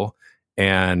kale.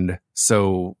 And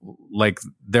so like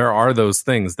there are those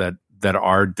things that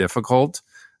are difficult.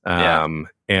 And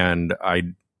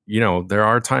there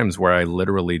are times where I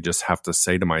literally just have to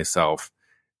say to myself,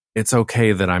 it's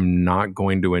okay that I'm not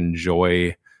going to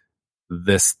enjoy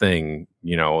this thing,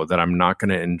 that I'm not going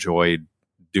to enjoy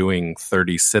doing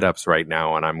 30 sit-ups right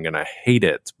now and I'm going to hate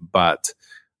it. But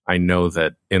I know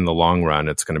that in the long run,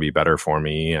 it's going to be better for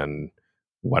me and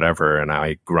whatever. And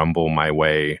I grumble my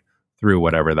way through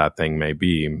whatever that thing may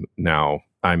be. Now,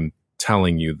 I'm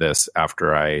telling you this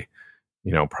after I,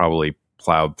 probably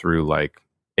plowed through like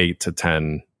 8 to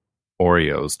 10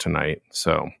 Oreos tonight.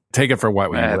 So take it for what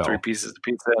you will. I had 3 pieces of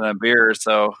pizza and a beer or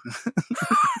so.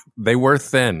 They were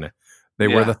thin. They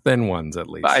were the thin ones, at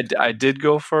least. I did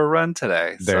go for a run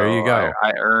today. There you go.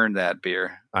 I earned that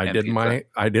beer. I did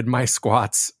my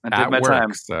squats at work.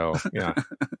 Time. So yeah.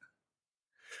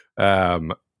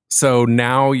 So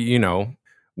now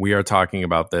we are talking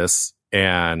about this,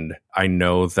 and I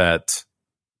know that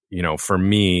for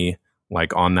me,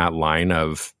 like on that line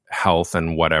of health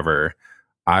and whatever,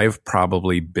 I've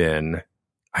probably been.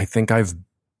 I think I've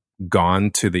gone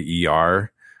to the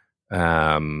ER.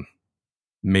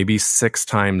 Maybe 6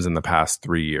 times in the past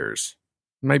 3 years.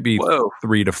 Might be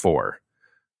 3 to 4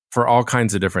 for all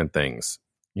kinds of different things.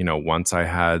 Once I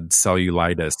had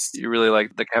cellulitis. You really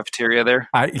like the cafeteria there?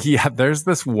 There's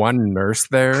this one nurse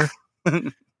there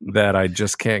that I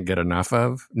just can't get enough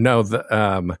of. No,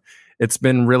 it's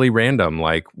been really random.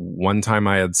 Like one time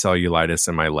I had cellulitis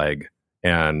in my leg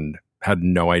and had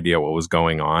no idea what was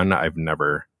going on. I've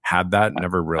never had that.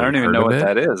 Never really. I don't even know what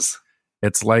that is.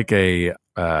 It's like an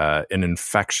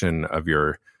infection of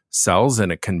your cells,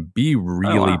 and it can be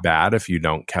really bad if you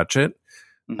don't catch it.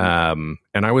 Mm-hmm.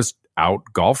 And I was out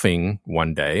golfing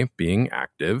one day, being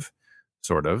active,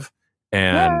 sort of,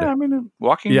 and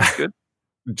walking is good.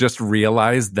 Just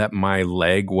realized that my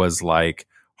leg was like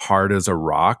hard as a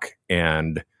rock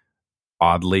and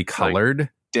oddly colored.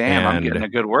 Damn, I'm getting a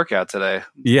good workout today.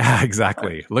 Yeah,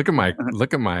 exactly. Look at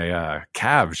my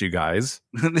calves, you guys.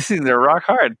 They're rock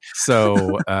hard.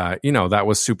 So, that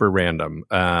was super random.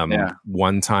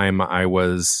 One time I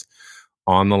was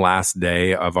on the last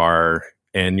day of our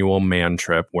annual man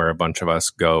trip where a bunch of us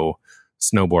go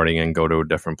snowboarding and go to a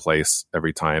different place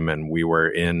every time. And we were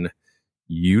in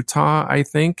Utah, I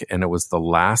think. And it was the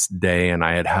last day. And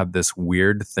I had this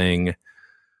weird thing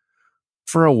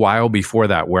for a while before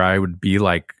that, where I would be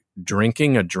like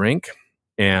drinking a drink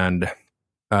and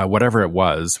whatever it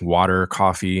was, water,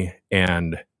 coffee,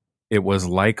 and it was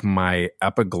like my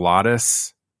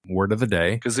epiglottis, word of the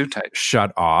day, Gesundheit,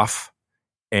 shut off,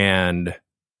 and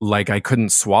like I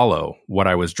couldn't swallow what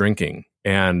I was drinking.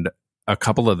 And a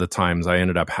couple of the times I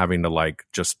ended up having to like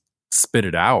just spit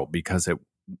it out because it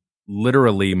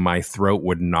literally, my throat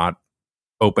would not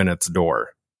open its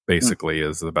door. Basically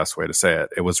is the best way to say it.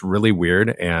 It was really weird.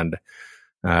 And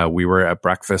we were at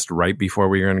breakfast right before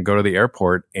we were going to go to the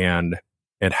airport. And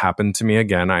it happened to me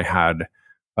again. I had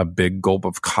a big gulp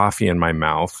of coffee in my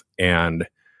mouth and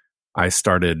I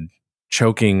started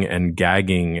choking and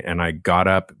gagging. And I got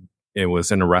up. It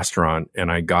was in a restaurant. And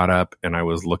I got up and I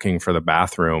was looking for the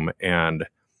bathroom. And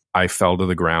I fell to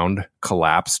the ground,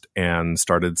 collapsed, and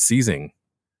started seizing.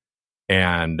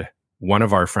 And one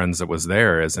of our friends that was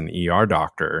there is an ER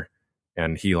doctor,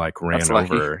 and he like ran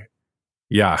over.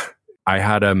 Yeah. I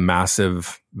had a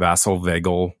massive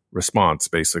vasovagal response,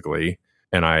 basically.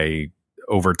 And I,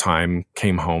 over time,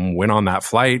 came home, went on that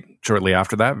flight shortly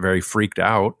after that, very freaked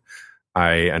out.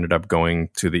 I ended up going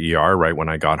to the ER right when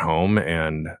I got home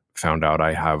and found out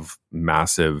I have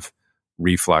massive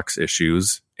reflux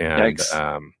issues. And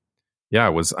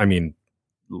it was,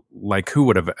 like who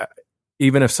would have...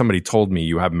 Even if somebody told me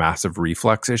you have massive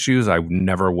reflux issues, I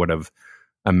never would have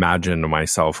imagined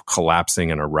myself collapsing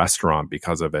in a restaurant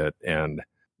because of it. And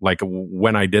like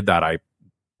when I did that, I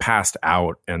passed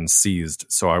out and seized.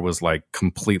 So I was like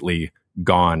completely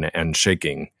gone and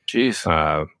shaking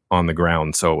on the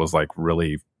ground. So it was like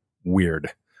really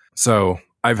weird. So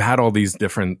I've had all these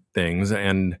different things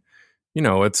and,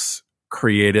 it's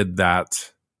created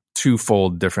that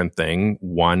twofold different thing.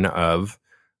 One of,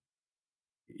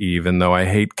 even though I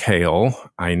hate kale,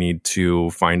 I need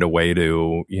to find a way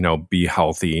to, be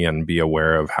healthy and be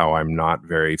aware of how I'm not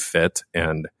very fit.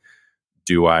 And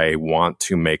do I want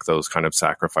to make those kind of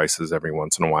sacrifices every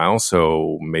once in a while?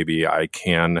 So maybe I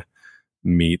can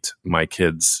meet my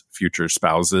kids' future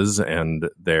spouses and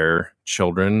their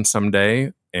children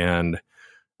someday. And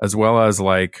as well as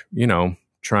like,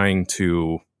 trying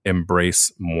to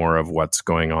embrace more of what's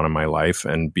going on in my life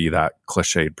and be that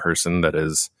cliched person that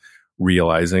is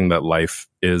realizing that life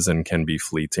is and can be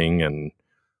fleeting and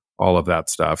all of that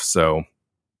stuff. So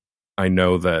I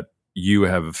know that you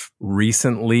have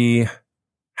recently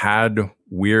had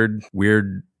weird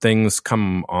things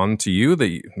come on to you.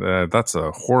 That's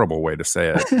a horrible way to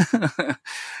say it.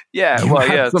 Yeah, You well,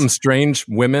 had yeah, some strange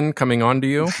women coming on to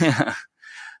you.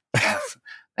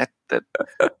 that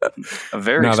a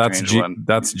very No, strange one.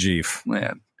 That's Jeef.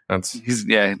 Yeah, That's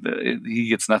he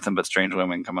gets nothing but strange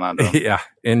women coming on to him. yeah,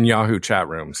 in Yahoo chat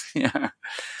rooms. Yeah,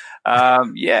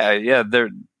 they're.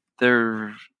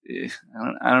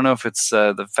 I don't know if it's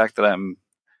the fact that I'm,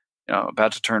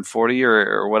 about to turn 40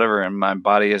 or whatever, and my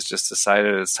body has just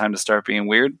decided it's time to start being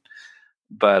weird.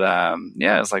 But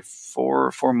it was like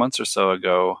four months or so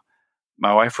ago.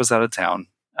 My wife was out of town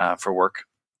for work,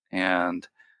 and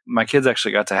my kids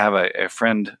actually got to have a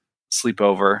friend sleep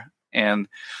over, and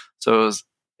so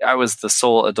I was the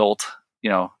sole adult,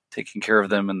 taking care of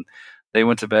them, and they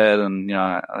went to bed, and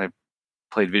I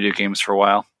played video games for a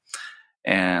while,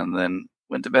 and then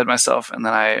went to bed myself, and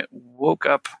then I woke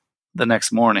up the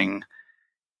next morning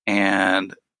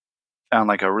and found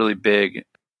like a really big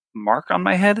mark on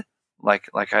my head, like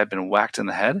I had been whacked in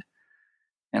the head,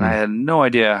 and I had no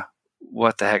idea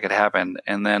what the heck had happened.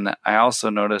 And then I also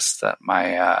noticed that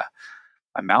my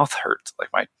mouth hurt,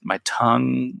 like my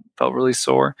tongue felt really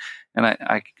sore, and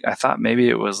I thought maybe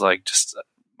it was like just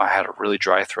I had a really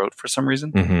dry throat for some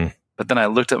reason. Mm-hmm. But then I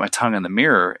looked at my tongue in the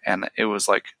mirror, and it was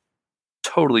like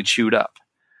totally chewed up.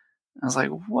 I was like,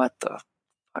 what the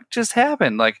fuck just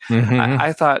happened? Like,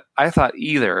 I thought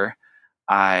either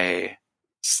I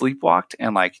sleepwalked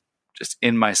and like just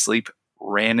in my sleep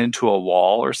ran into a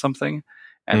wall or something,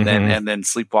 and then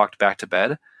sleepwalked back to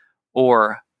bed,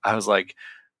 or I was like,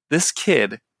 this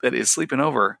kid that is sleeping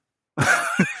over,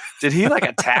 did he like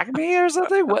attack me or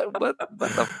something? What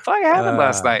the fuck happened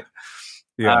last night?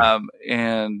 Yeah.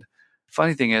 And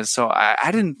funny thing is, so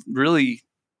I didn't really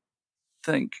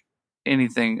think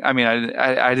anything. I mean,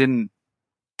 I didn't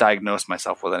diagnose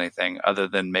myself with anything other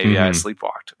than maybe I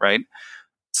sleepwalked, right?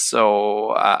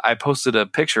 So I posted a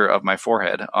picture of my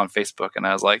forehead on Facebook, and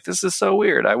I was like, this is so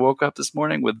weird. I woke up this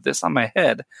morning with this on my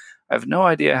head. I have no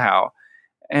idea how.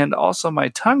 And also my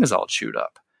tongue is all chewed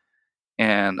up.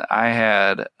 And I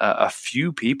had a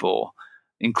few people,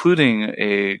 including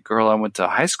a girl I went to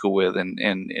high school with and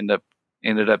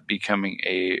ended up becoming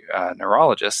a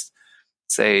neurologist,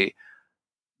 say,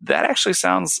 that actually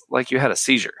sounds like you had a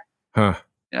seizure. Huh.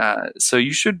 So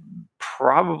you should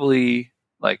probably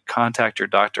like contact your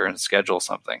doctor and schedule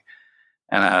something.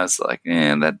 And I was like,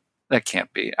 that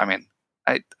can't be. I mean,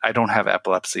 I don't have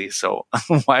epilepsy, so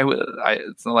why would I?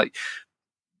 It's not like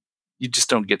you just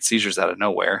don't get seizures out of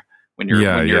nowhere when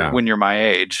you're my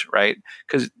age, right?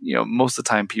 Because most of the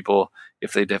time people,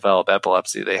 if they develop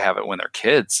epilepsy, they have it when they're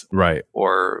kids, right?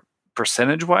 Or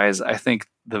percentage wise, I think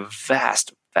the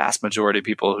vast majority of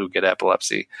people who get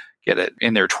epilepsy get it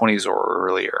in their 20s or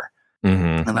earlier.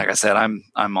 Mm-hmm. And like I said,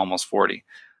 I'm almost 40,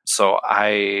 so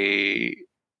I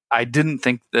didn't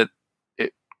think that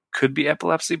it could be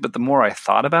epilepsy. But the more I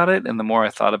thought about it, and the more I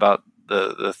thought about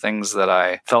the things that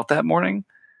I felt that morning,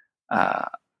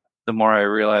 the more I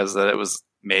realized that it was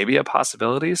maybe a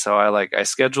possibility. So I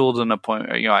scheduled an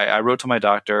appointment. I wrote to my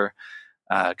doctor,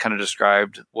 kind of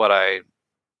described what I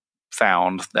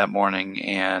found that morning,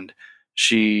 and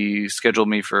she scheduled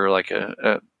me for like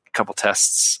a couple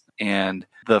tests. And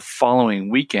the following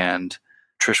weekend,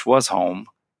 Trish was home,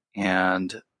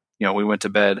 and we went to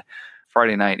bed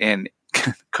Friday night. And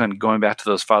kind of going back to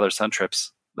those father-son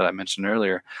trips that I mentioned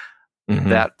earlier,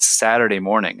 that Saturday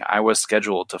morning, I was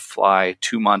scheduled to fly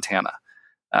to Montana.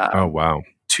 Oh, wow.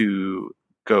 To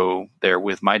go there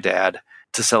with my dad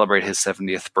to celebrate his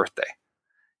 70th birthday.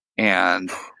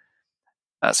 And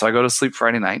so I go to sleep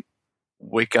Friday night,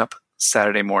 wake up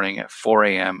Saturday morning at 4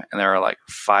 a.m., and there are like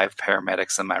 5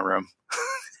 paramedics in my room.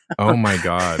 Oh, my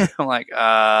God. I'm like,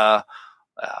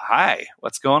 hi,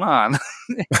 what's going on?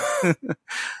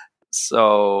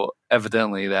 So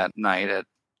evidently that night at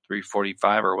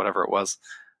 3:45 or whatever it was,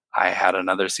 I had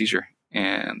another seizure.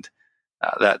 And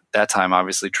that time,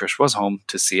 obviously, Trish was home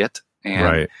to see it.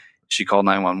 And she called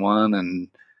 911. And,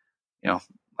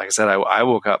 like I said, I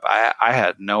woke up. I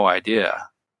had no idea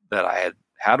that I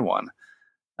had one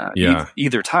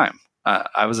either time.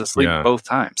 I was asleep both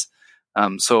times.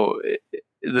 So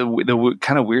the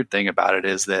kind of weird thing about it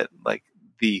is that like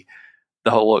the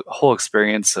whole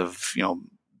experience of,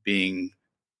 being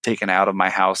taken out of my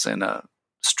house in a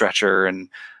stretcher and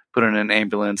put in an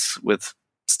ambulance with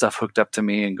stuff hooked up to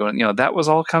me and going, that was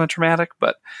all kind of traumatic,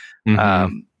 but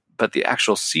the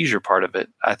actual seizure part of it,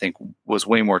 I think, was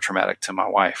way more traumatic to my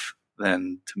wife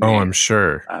than to me. Oh, I'm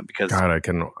sure. Because God, I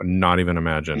can not even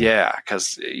imagine. Yeah.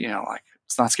 Cause like,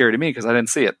 it's not scary to me because I didn't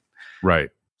see it. Right.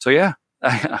 So yeah,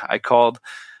 I called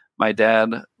my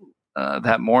dad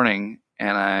that morning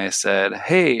and I said,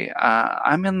 "Hey,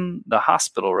 I'm in the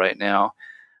hospital right now.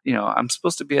 I'm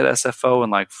supposed to be at SFO in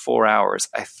like 4 hours.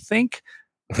 I think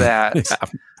that." Yeah,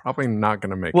 I'm probably not going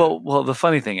to make it. Well, the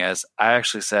funny thing is, I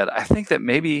actually said, "I think that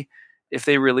maybe if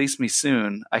they release me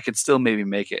soon, I could still maybe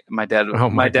make it." My dad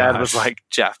was like,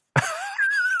 "Jeff,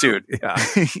 dude, Yeah.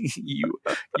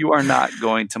 you are not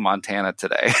going to Montana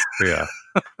today." Yeah.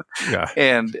 Yeah.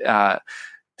 And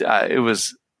it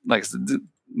was like,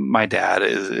 my dad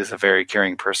is a very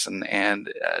caring person,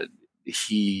 and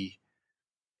he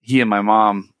and my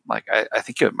mom, like, I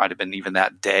think it might have been even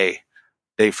that day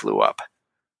they flew up.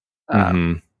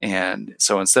 And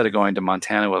so instead of going to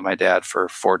Montana with my dad for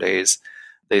 4 days,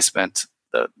 they spent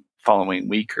the following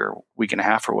week or week and a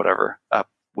half or whatever up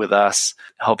with us,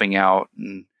 helping out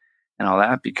and all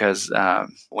that. Because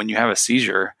when you have a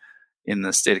seizure in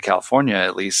the state of California,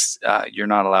 at least, you're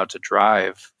not allowed to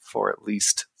drive for at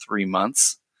least 3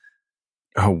 months.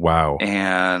 Oh, wow.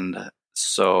 And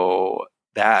so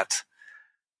that,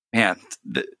 man,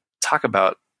 talk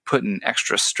about putting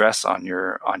extra stress on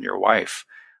your wife.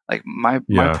 Like my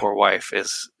poor wife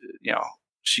is,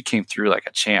 she came through like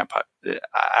a champ.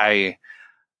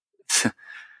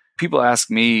 People ask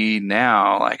me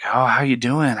now, like, "Oh, how you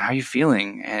doing? How you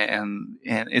feeling?" And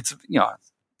it's,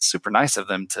 super nice of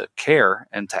them to care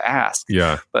and to ask.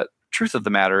 Yeah. But truth of the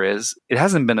matter is, it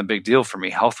hasn't been a big deal for me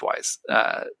health-wise,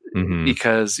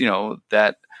 because,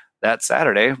 that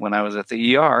Saturday when I was at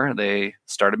the ER, they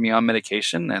started me on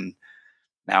medication, and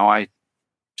now I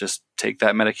just take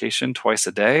that medication twice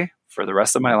a day for the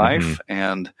rest of my life.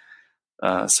 And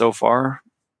so far,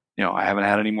 I haven't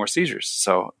had any more seizures.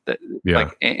 So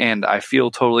and I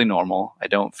feel totally normal. I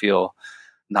don't feel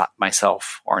not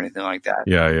myself or anything like that.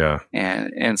 Yeah.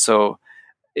 And so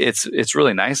it's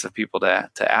really nice of people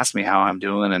to ask me how I'm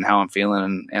doing and how I'm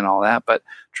feeling and all that. But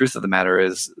truth of the matter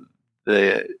is,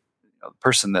 the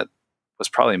person that was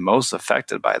probably most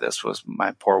affected by this was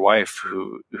my poor wife,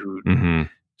 who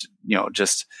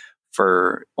just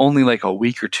for only like a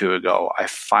week or two ago, I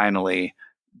finally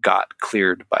got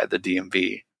cleared by the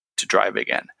DMV to drive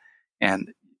again.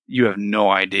 And you have no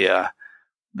idea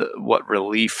what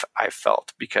relief I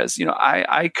felt, because,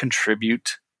 I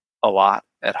contribute a lot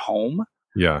at home.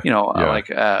 Yeah. Like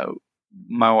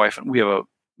my wife,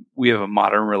 we have a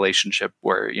modern relationship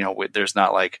where, there's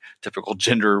not like typical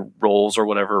gender roles or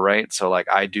whatever. Right. So like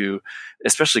I do,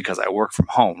 especially because I work from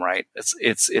home, right. It's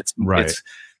right. It's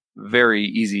very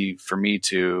easy for me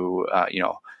to,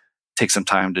 take some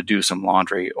time to do some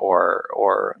laundry, or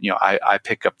I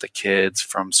pick up the kids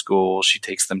from school. She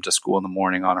takes them to school in the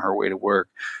morning on her way to work.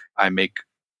 I make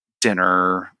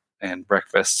dinner and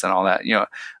breakfasts and all that,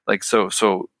 like, so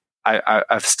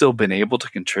I've still been able to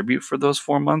contribute for those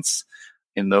 4 months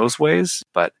in those ways.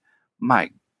 But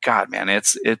my God, man,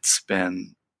 it's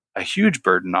been a huge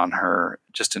burden on her,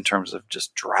 just in terms of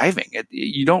just driving it.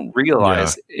 You don't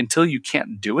realize until you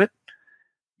can't do it.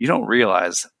 You don't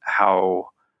realize how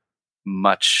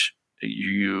much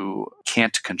you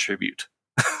can't contribute,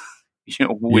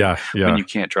 when you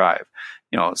can't drive,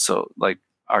 so like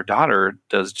our daughter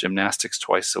does gymnastics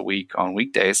twice a week on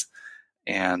weekdays,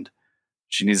 and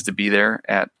she needs to be there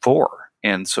at 4.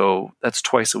 And so that's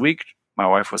twice a week. My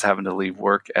wife was having to leave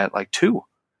work at like 2.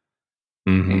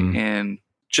 And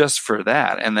just for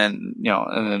that. And then,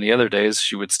 and then the other days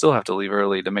she would still have to leave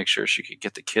early to make sure she could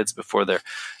get the kids before their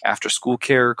after school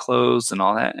care closed and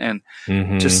all that. And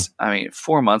just,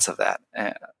 4 months of that,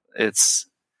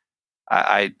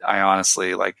 I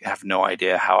honestly have no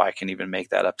idea how I can even make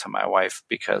that up to my wife,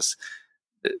 because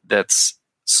that's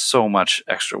so much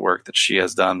extra work that she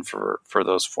has done for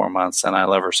those 4 months. And I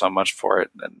love her so much for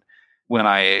it. And when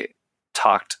I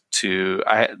talked to,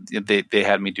 they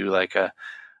had me do like a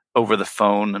over the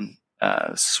phone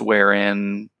swear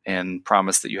in and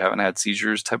promise that you haven't had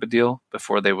seizures type of deal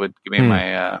before they would give me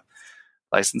my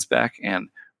license back. And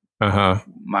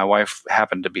my wife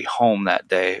happened to be home that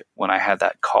day when I had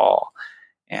that call.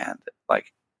 And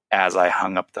like, as I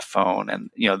hung up the phone, and,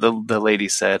 the lady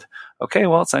said, "Okay,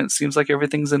 well, it seems like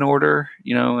everything's in order,"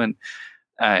 and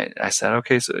I said,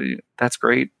 "Okay, so that's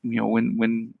great.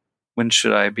 When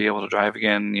should I be able to drive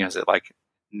again? Is it like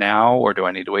now, or do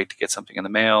I need to wait to get something in the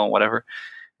mail, whatever?"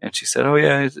 And she said, "Oh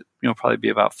yeah, probably be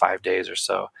about 5 days or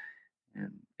so."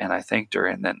 And I thanked her.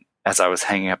 And then as I was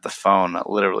hanging up the phone, I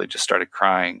literally just started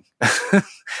crying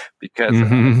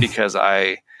because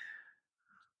I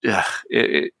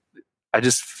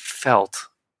just felt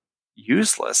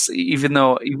useless, even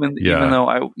though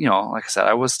I, like I said,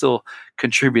 I was still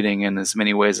contributing in as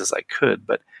many ways as I could,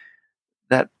 but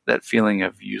that feeling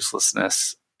of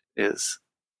uselessness is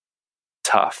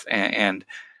tough, and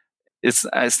it's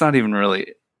not even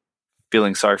really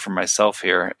feeling sorry for myself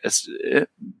here.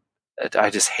 I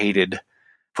just hated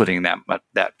putting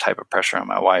that type of pressure on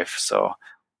my wife. So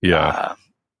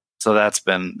so that's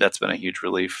been a huge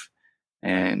relief.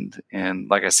 And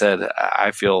like I said,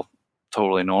 I feel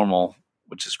totally normal,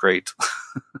 which is great.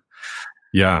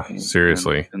 Yeah,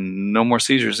 seriously. And no more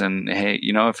seizures. And hey,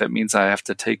 if it means I have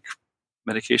to take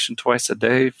medication twice a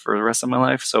day for the rest of my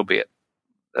life, so be it.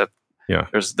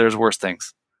 There's worse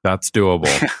things. That's doable.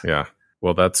 Yeah.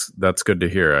 Well, that's good to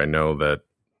hear. I know that,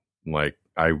 like,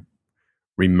 I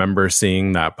remember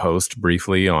seeing that post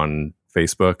briefly on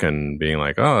Facebook and being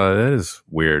like, oh, that is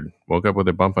weird. Woke up with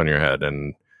a bump on your head.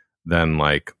 And then,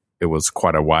 like, it was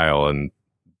quite a while, and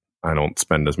I don't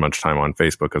spend as much time on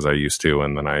Facebook as I used to.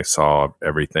 And then I saw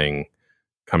everything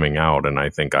coming out, and I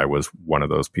think I was one of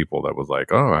those people that was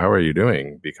like, oh, how are you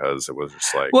doing? Because it was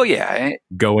just like, well, yeah,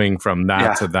 going from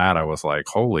that to that, I was like,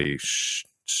 holy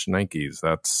shnikes,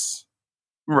 that's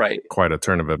right, quite a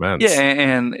turn of events. Yeah,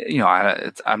 and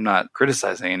I'm not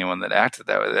criticizing anyone that acted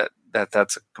that way.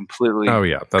 That's a completely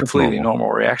completely normal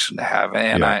reaction to have,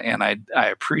 and I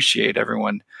appreciate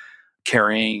everyone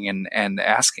carrying and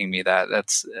asking me that.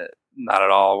 That's not at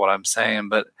all what I'm saying,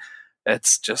 but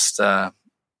it's just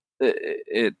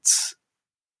it's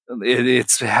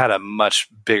had a much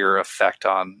bigger effect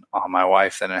on my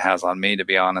wife than it has on me, to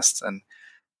be honest. And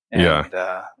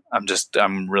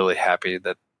I'm really happy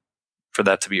for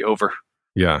that to be over.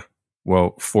 Yeah.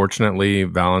 Well, fortunately,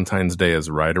 Valentine's Day is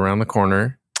right around the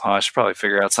corner. Oh, I should probably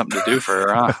figure out something to do for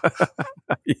her, huh?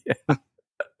 Yeah.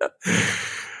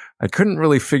 I couldn't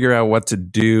really figure out what to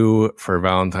do for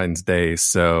Valentine's Day,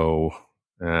 so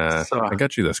I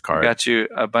got you this card. I got you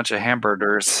a bunch of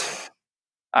hamburgers.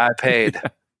 I paid.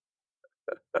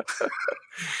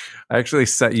 I actually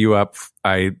set you up.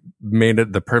 I made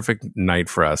it the perfect night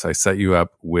for us. I set you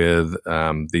up with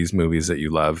these movies that you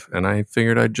love, and I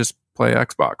figured I'd just play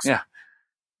Xbox. Yeah,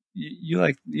 you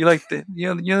like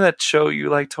that show you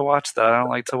like to watch that I don't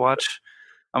like to watch.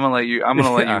 I'm gonna let you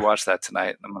watch that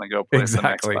tonight. I'm gonna go play some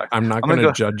Xbox. I'm not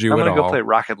gonna judge you at all. I'm gonna go play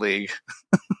Rocket League.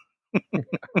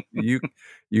 You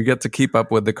get to keep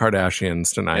up with the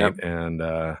Kardashians tonight, and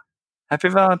Happy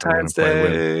Valentine's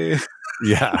Day.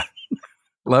 Yeah.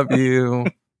 Love you.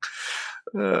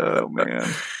 Oh,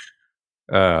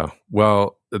 man.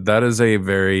 Well, that is a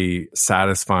very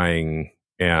satisfying,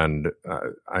 and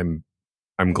I'm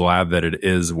glad that it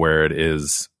is where it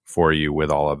is for you with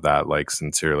all of that. Like,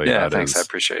 sincerely. Yeah, thanks. I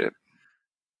appreciate it.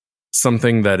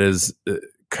 Something that is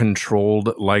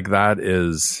controlled like that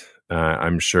is,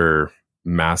 I'm sure,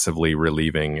 massively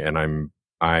relieving. And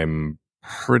I'm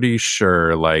pretty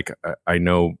sure, like, I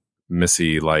know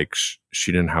Missy, like,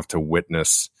 she didn't have to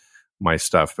witness my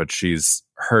stuff, but she's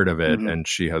heard of it, and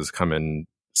she has come and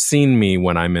seen me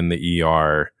when I'm in the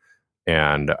ER,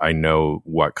 and I know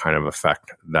what kind of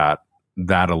effect that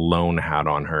alone had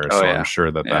on her. I'm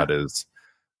sure that is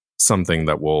something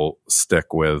that will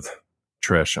stick with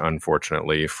Trish,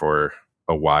 unfortunately, for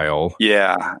a while.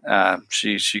 Yeah,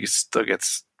 she still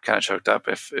gets kind of choked up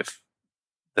if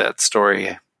that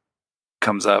story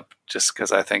comes up, just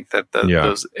because I think that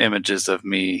those images of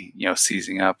me,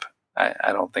 seizing up,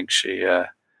 I don't think she,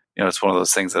 it's one of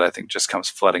those things that I think just comes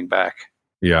flooding back.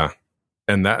 Yeah.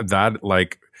 And that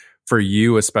like, for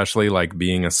you, especially, like,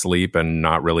 being asleep and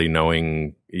not really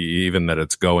knowing even that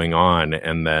it's going on.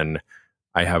 And then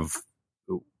I have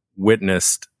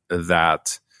witnessed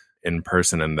that in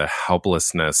person, and the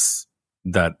helplessness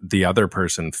that the other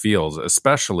person feels,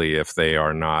 especially if they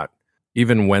are not,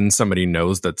 even when somebody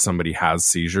knows that somebody has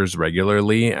seizures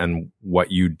regularly, and what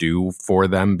you do for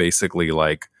them, basically,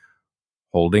 like,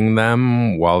 holding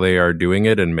them while they are doing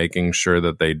it and making sure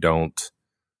that they don't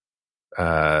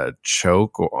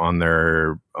choke on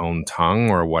their own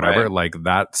tongue or whatever. Right. Like,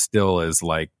 that still is,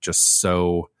 like, just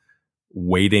so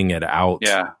waiting it out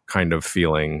kind of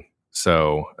feeling.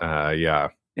 So, yeah.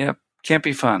 Yep. Can't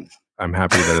be fun. I'm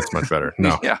happy that it's much better.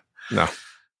 No. No.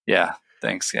 Yeah.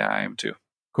 Thanks. Yeah, I am too.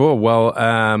 Cool. Well,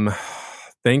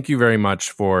 thank you very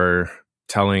much for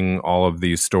telling all of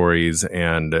these stories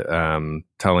and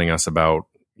telling us about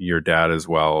your dad as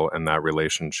well and that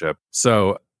relationship.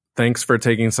 So thanks for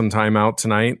taking some time out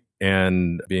tonight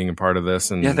and being a part of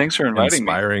this. And thanks for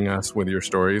inspiring us with your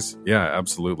stories. Yeah,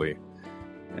 absolutely.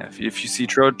 Yeah, if you see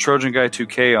Trojan Guy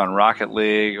 2K on Rocket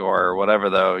League or whatever,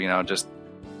 though, just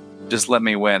let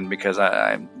me win, because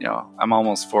I'm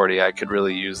almost 40. I could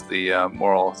really use the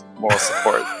moral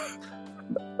support.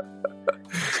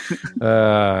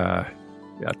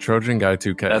 Yeah, Trojan Guy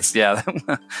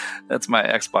 2K. That's my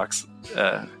Xbox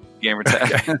gamer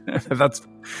tag. Okay. That's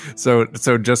so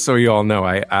just so you all know,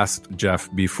 I asked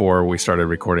Jeff before we started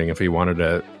recording if he wanted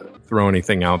to throw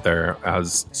anything out there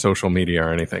as social media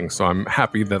or anything. So I'm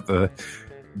happy that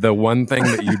the one thing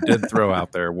that you did throw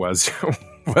out there was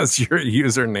your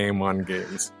username on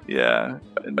games. Yeah.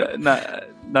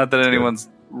 Not that anyone's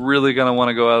really going to want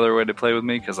to go out of their way to play with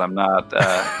me because I'm not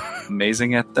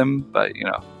amazing at them, but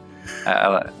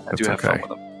I do have fun with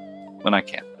them when I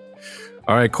can.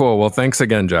 All right, cool. Well, thanks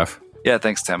again, Jeff. Yeah,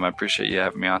 thanks, Tim. I appreciate you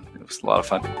having me on. It was a lot of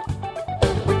fun.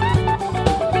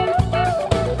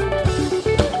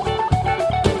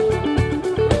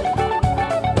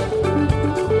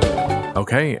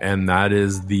 Okay, and that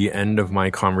is the end of my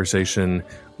conversation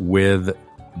with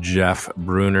Jeff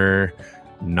Brunner,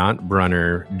 not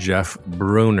Brunner, Jeff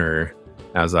Brunner,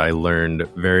 as I learned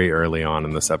very early on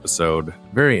in this episode.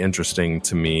 Very interesting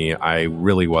to me. I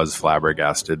really was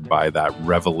flabbergasted by that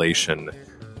revelation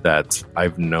that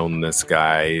I've known this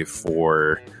guy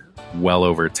for well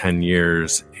over 10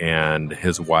 years and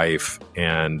his wife,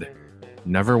 and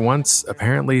never once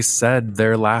apparently said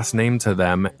their last name to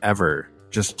them ever.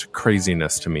 Just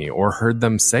craziness to me, or heard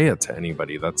them say it to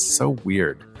anybody. That's so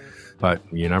weird. But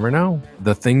you never know.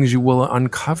 The things you will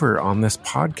uncover on this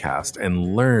podcast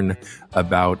and learn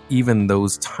about even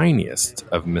those tiniest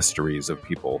of mysteries of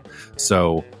people.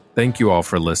 So thank you all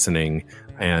for listening.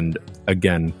 And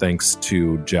again, thanks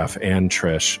to Jeff and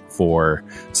Trish for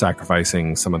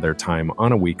sacrificing some of their time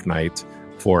on a weeknight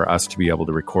for us to be able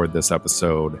to record this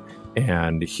episode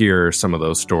and hear some of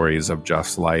those stories of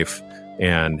Jeff's life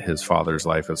and his father's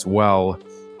life as well.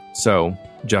 So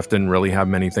Jeff didn't really have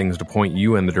many things to point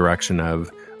you in the direction of,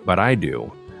 but I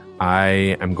do.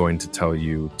 I am going to tell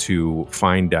you to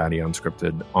find Daddy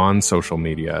Unscripted on social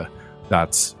media.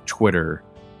 That's Twitter,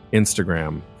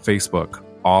 Instagram, Facebook,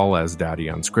 all as Daddy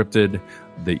Unscripted.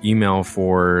 The email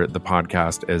for the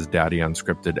podcast is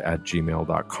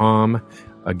daddyunscripted@gmail.com.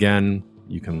 Again,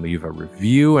 you can leave a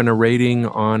review and a rating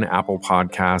on Apple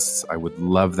Podcasts. I would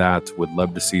love that. Would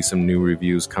love to see some new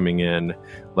reviews coming in.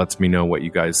 Lets me know what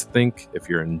you guys think. If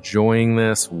you're enjoying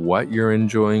this, what you're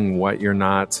enjoying, what you're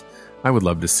not. I would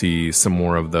love to see some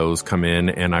more of those come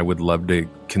in, and I would love to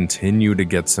continue to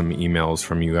get some emails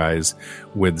from you guys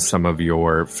with some of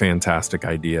your fantastic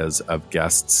ideas of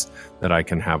guests that I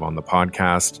can have on the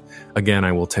podcast. Again,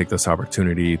 I will take this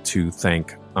opportunity to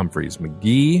thank Umphrey's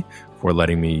McGee for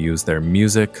letting me use their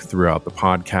music throughout the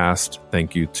podcast.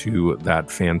 Thank you to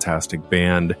that fantastic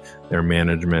band, their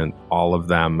management, all of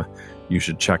them. You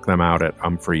should check them out at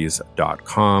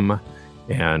umphreys.com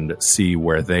and see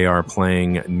where they are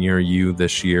playing near you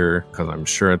this year, because I'm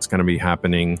sure it's going to be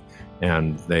happening,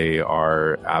 and they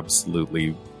are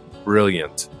absolutely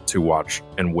brilliant to watch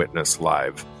and witness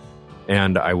live.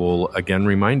 And I will again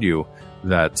remind you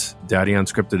that Daddy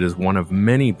Unscripted is one of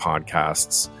many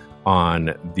podcasts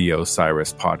on the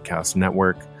Osiris Podcast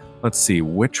Network. Let's see,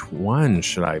 which one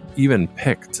should I even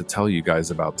pick to tell you guys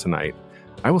about tonight?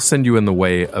 I will send you in the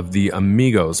way of the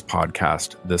Amigos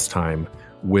podcast this time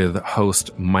with host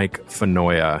Mike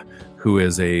Fanoia, who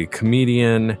is a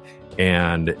comedian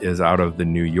and is out of the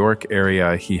New York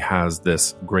area. He has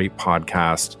this great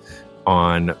podcast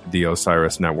on the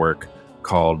Osiris Network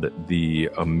called the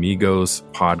Amigos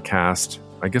Podcast.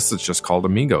 I guess it's just called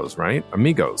Amigos, right?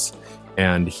 Amigos.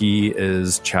 And he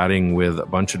is chatting with a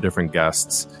bunch of different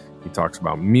guests. He talks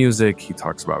about music. He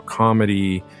talks about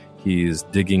comedy. He's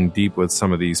digging deep with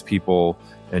some of these people.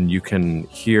 And you can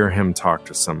hear him talk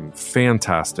to some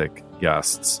fantastic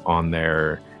guests on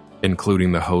there,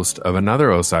 including the host of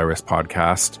another Osiris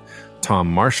podcast, Tom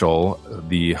Marshall,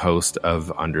 the host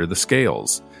of Under the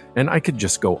Scales. And I could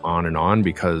just go on and on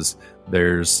because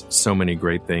there's so many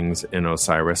great things in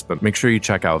Osiris, but make sure you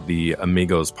check out the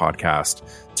Amigos podcast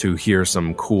to hear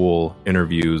some cool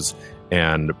interviews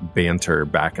and banter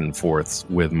back and forth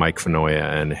with Mike Fanoia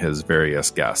and his various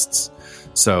guests.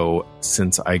 So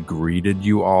since I greeted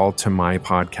you all to my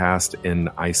podcast in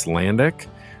Icelandic,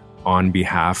 on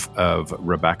behalf of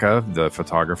Rebecca, the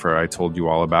photographer I told you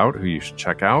all about, who you should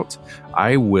check out,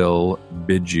 I will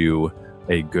bid you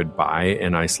a goodbye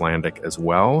in Icelandic as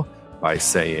well by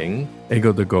saying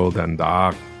Ego de golden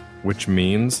dag, which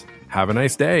means have a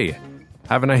nice day.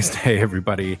 Have a nice day,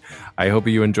 everybody. I hope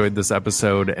you enjoyed this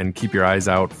episode, and keep your eyes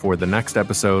out for the next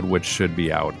episode, which should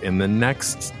be out in the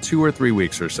next 2 or 3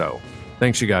 weeks or so.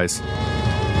 Thanks, you guys.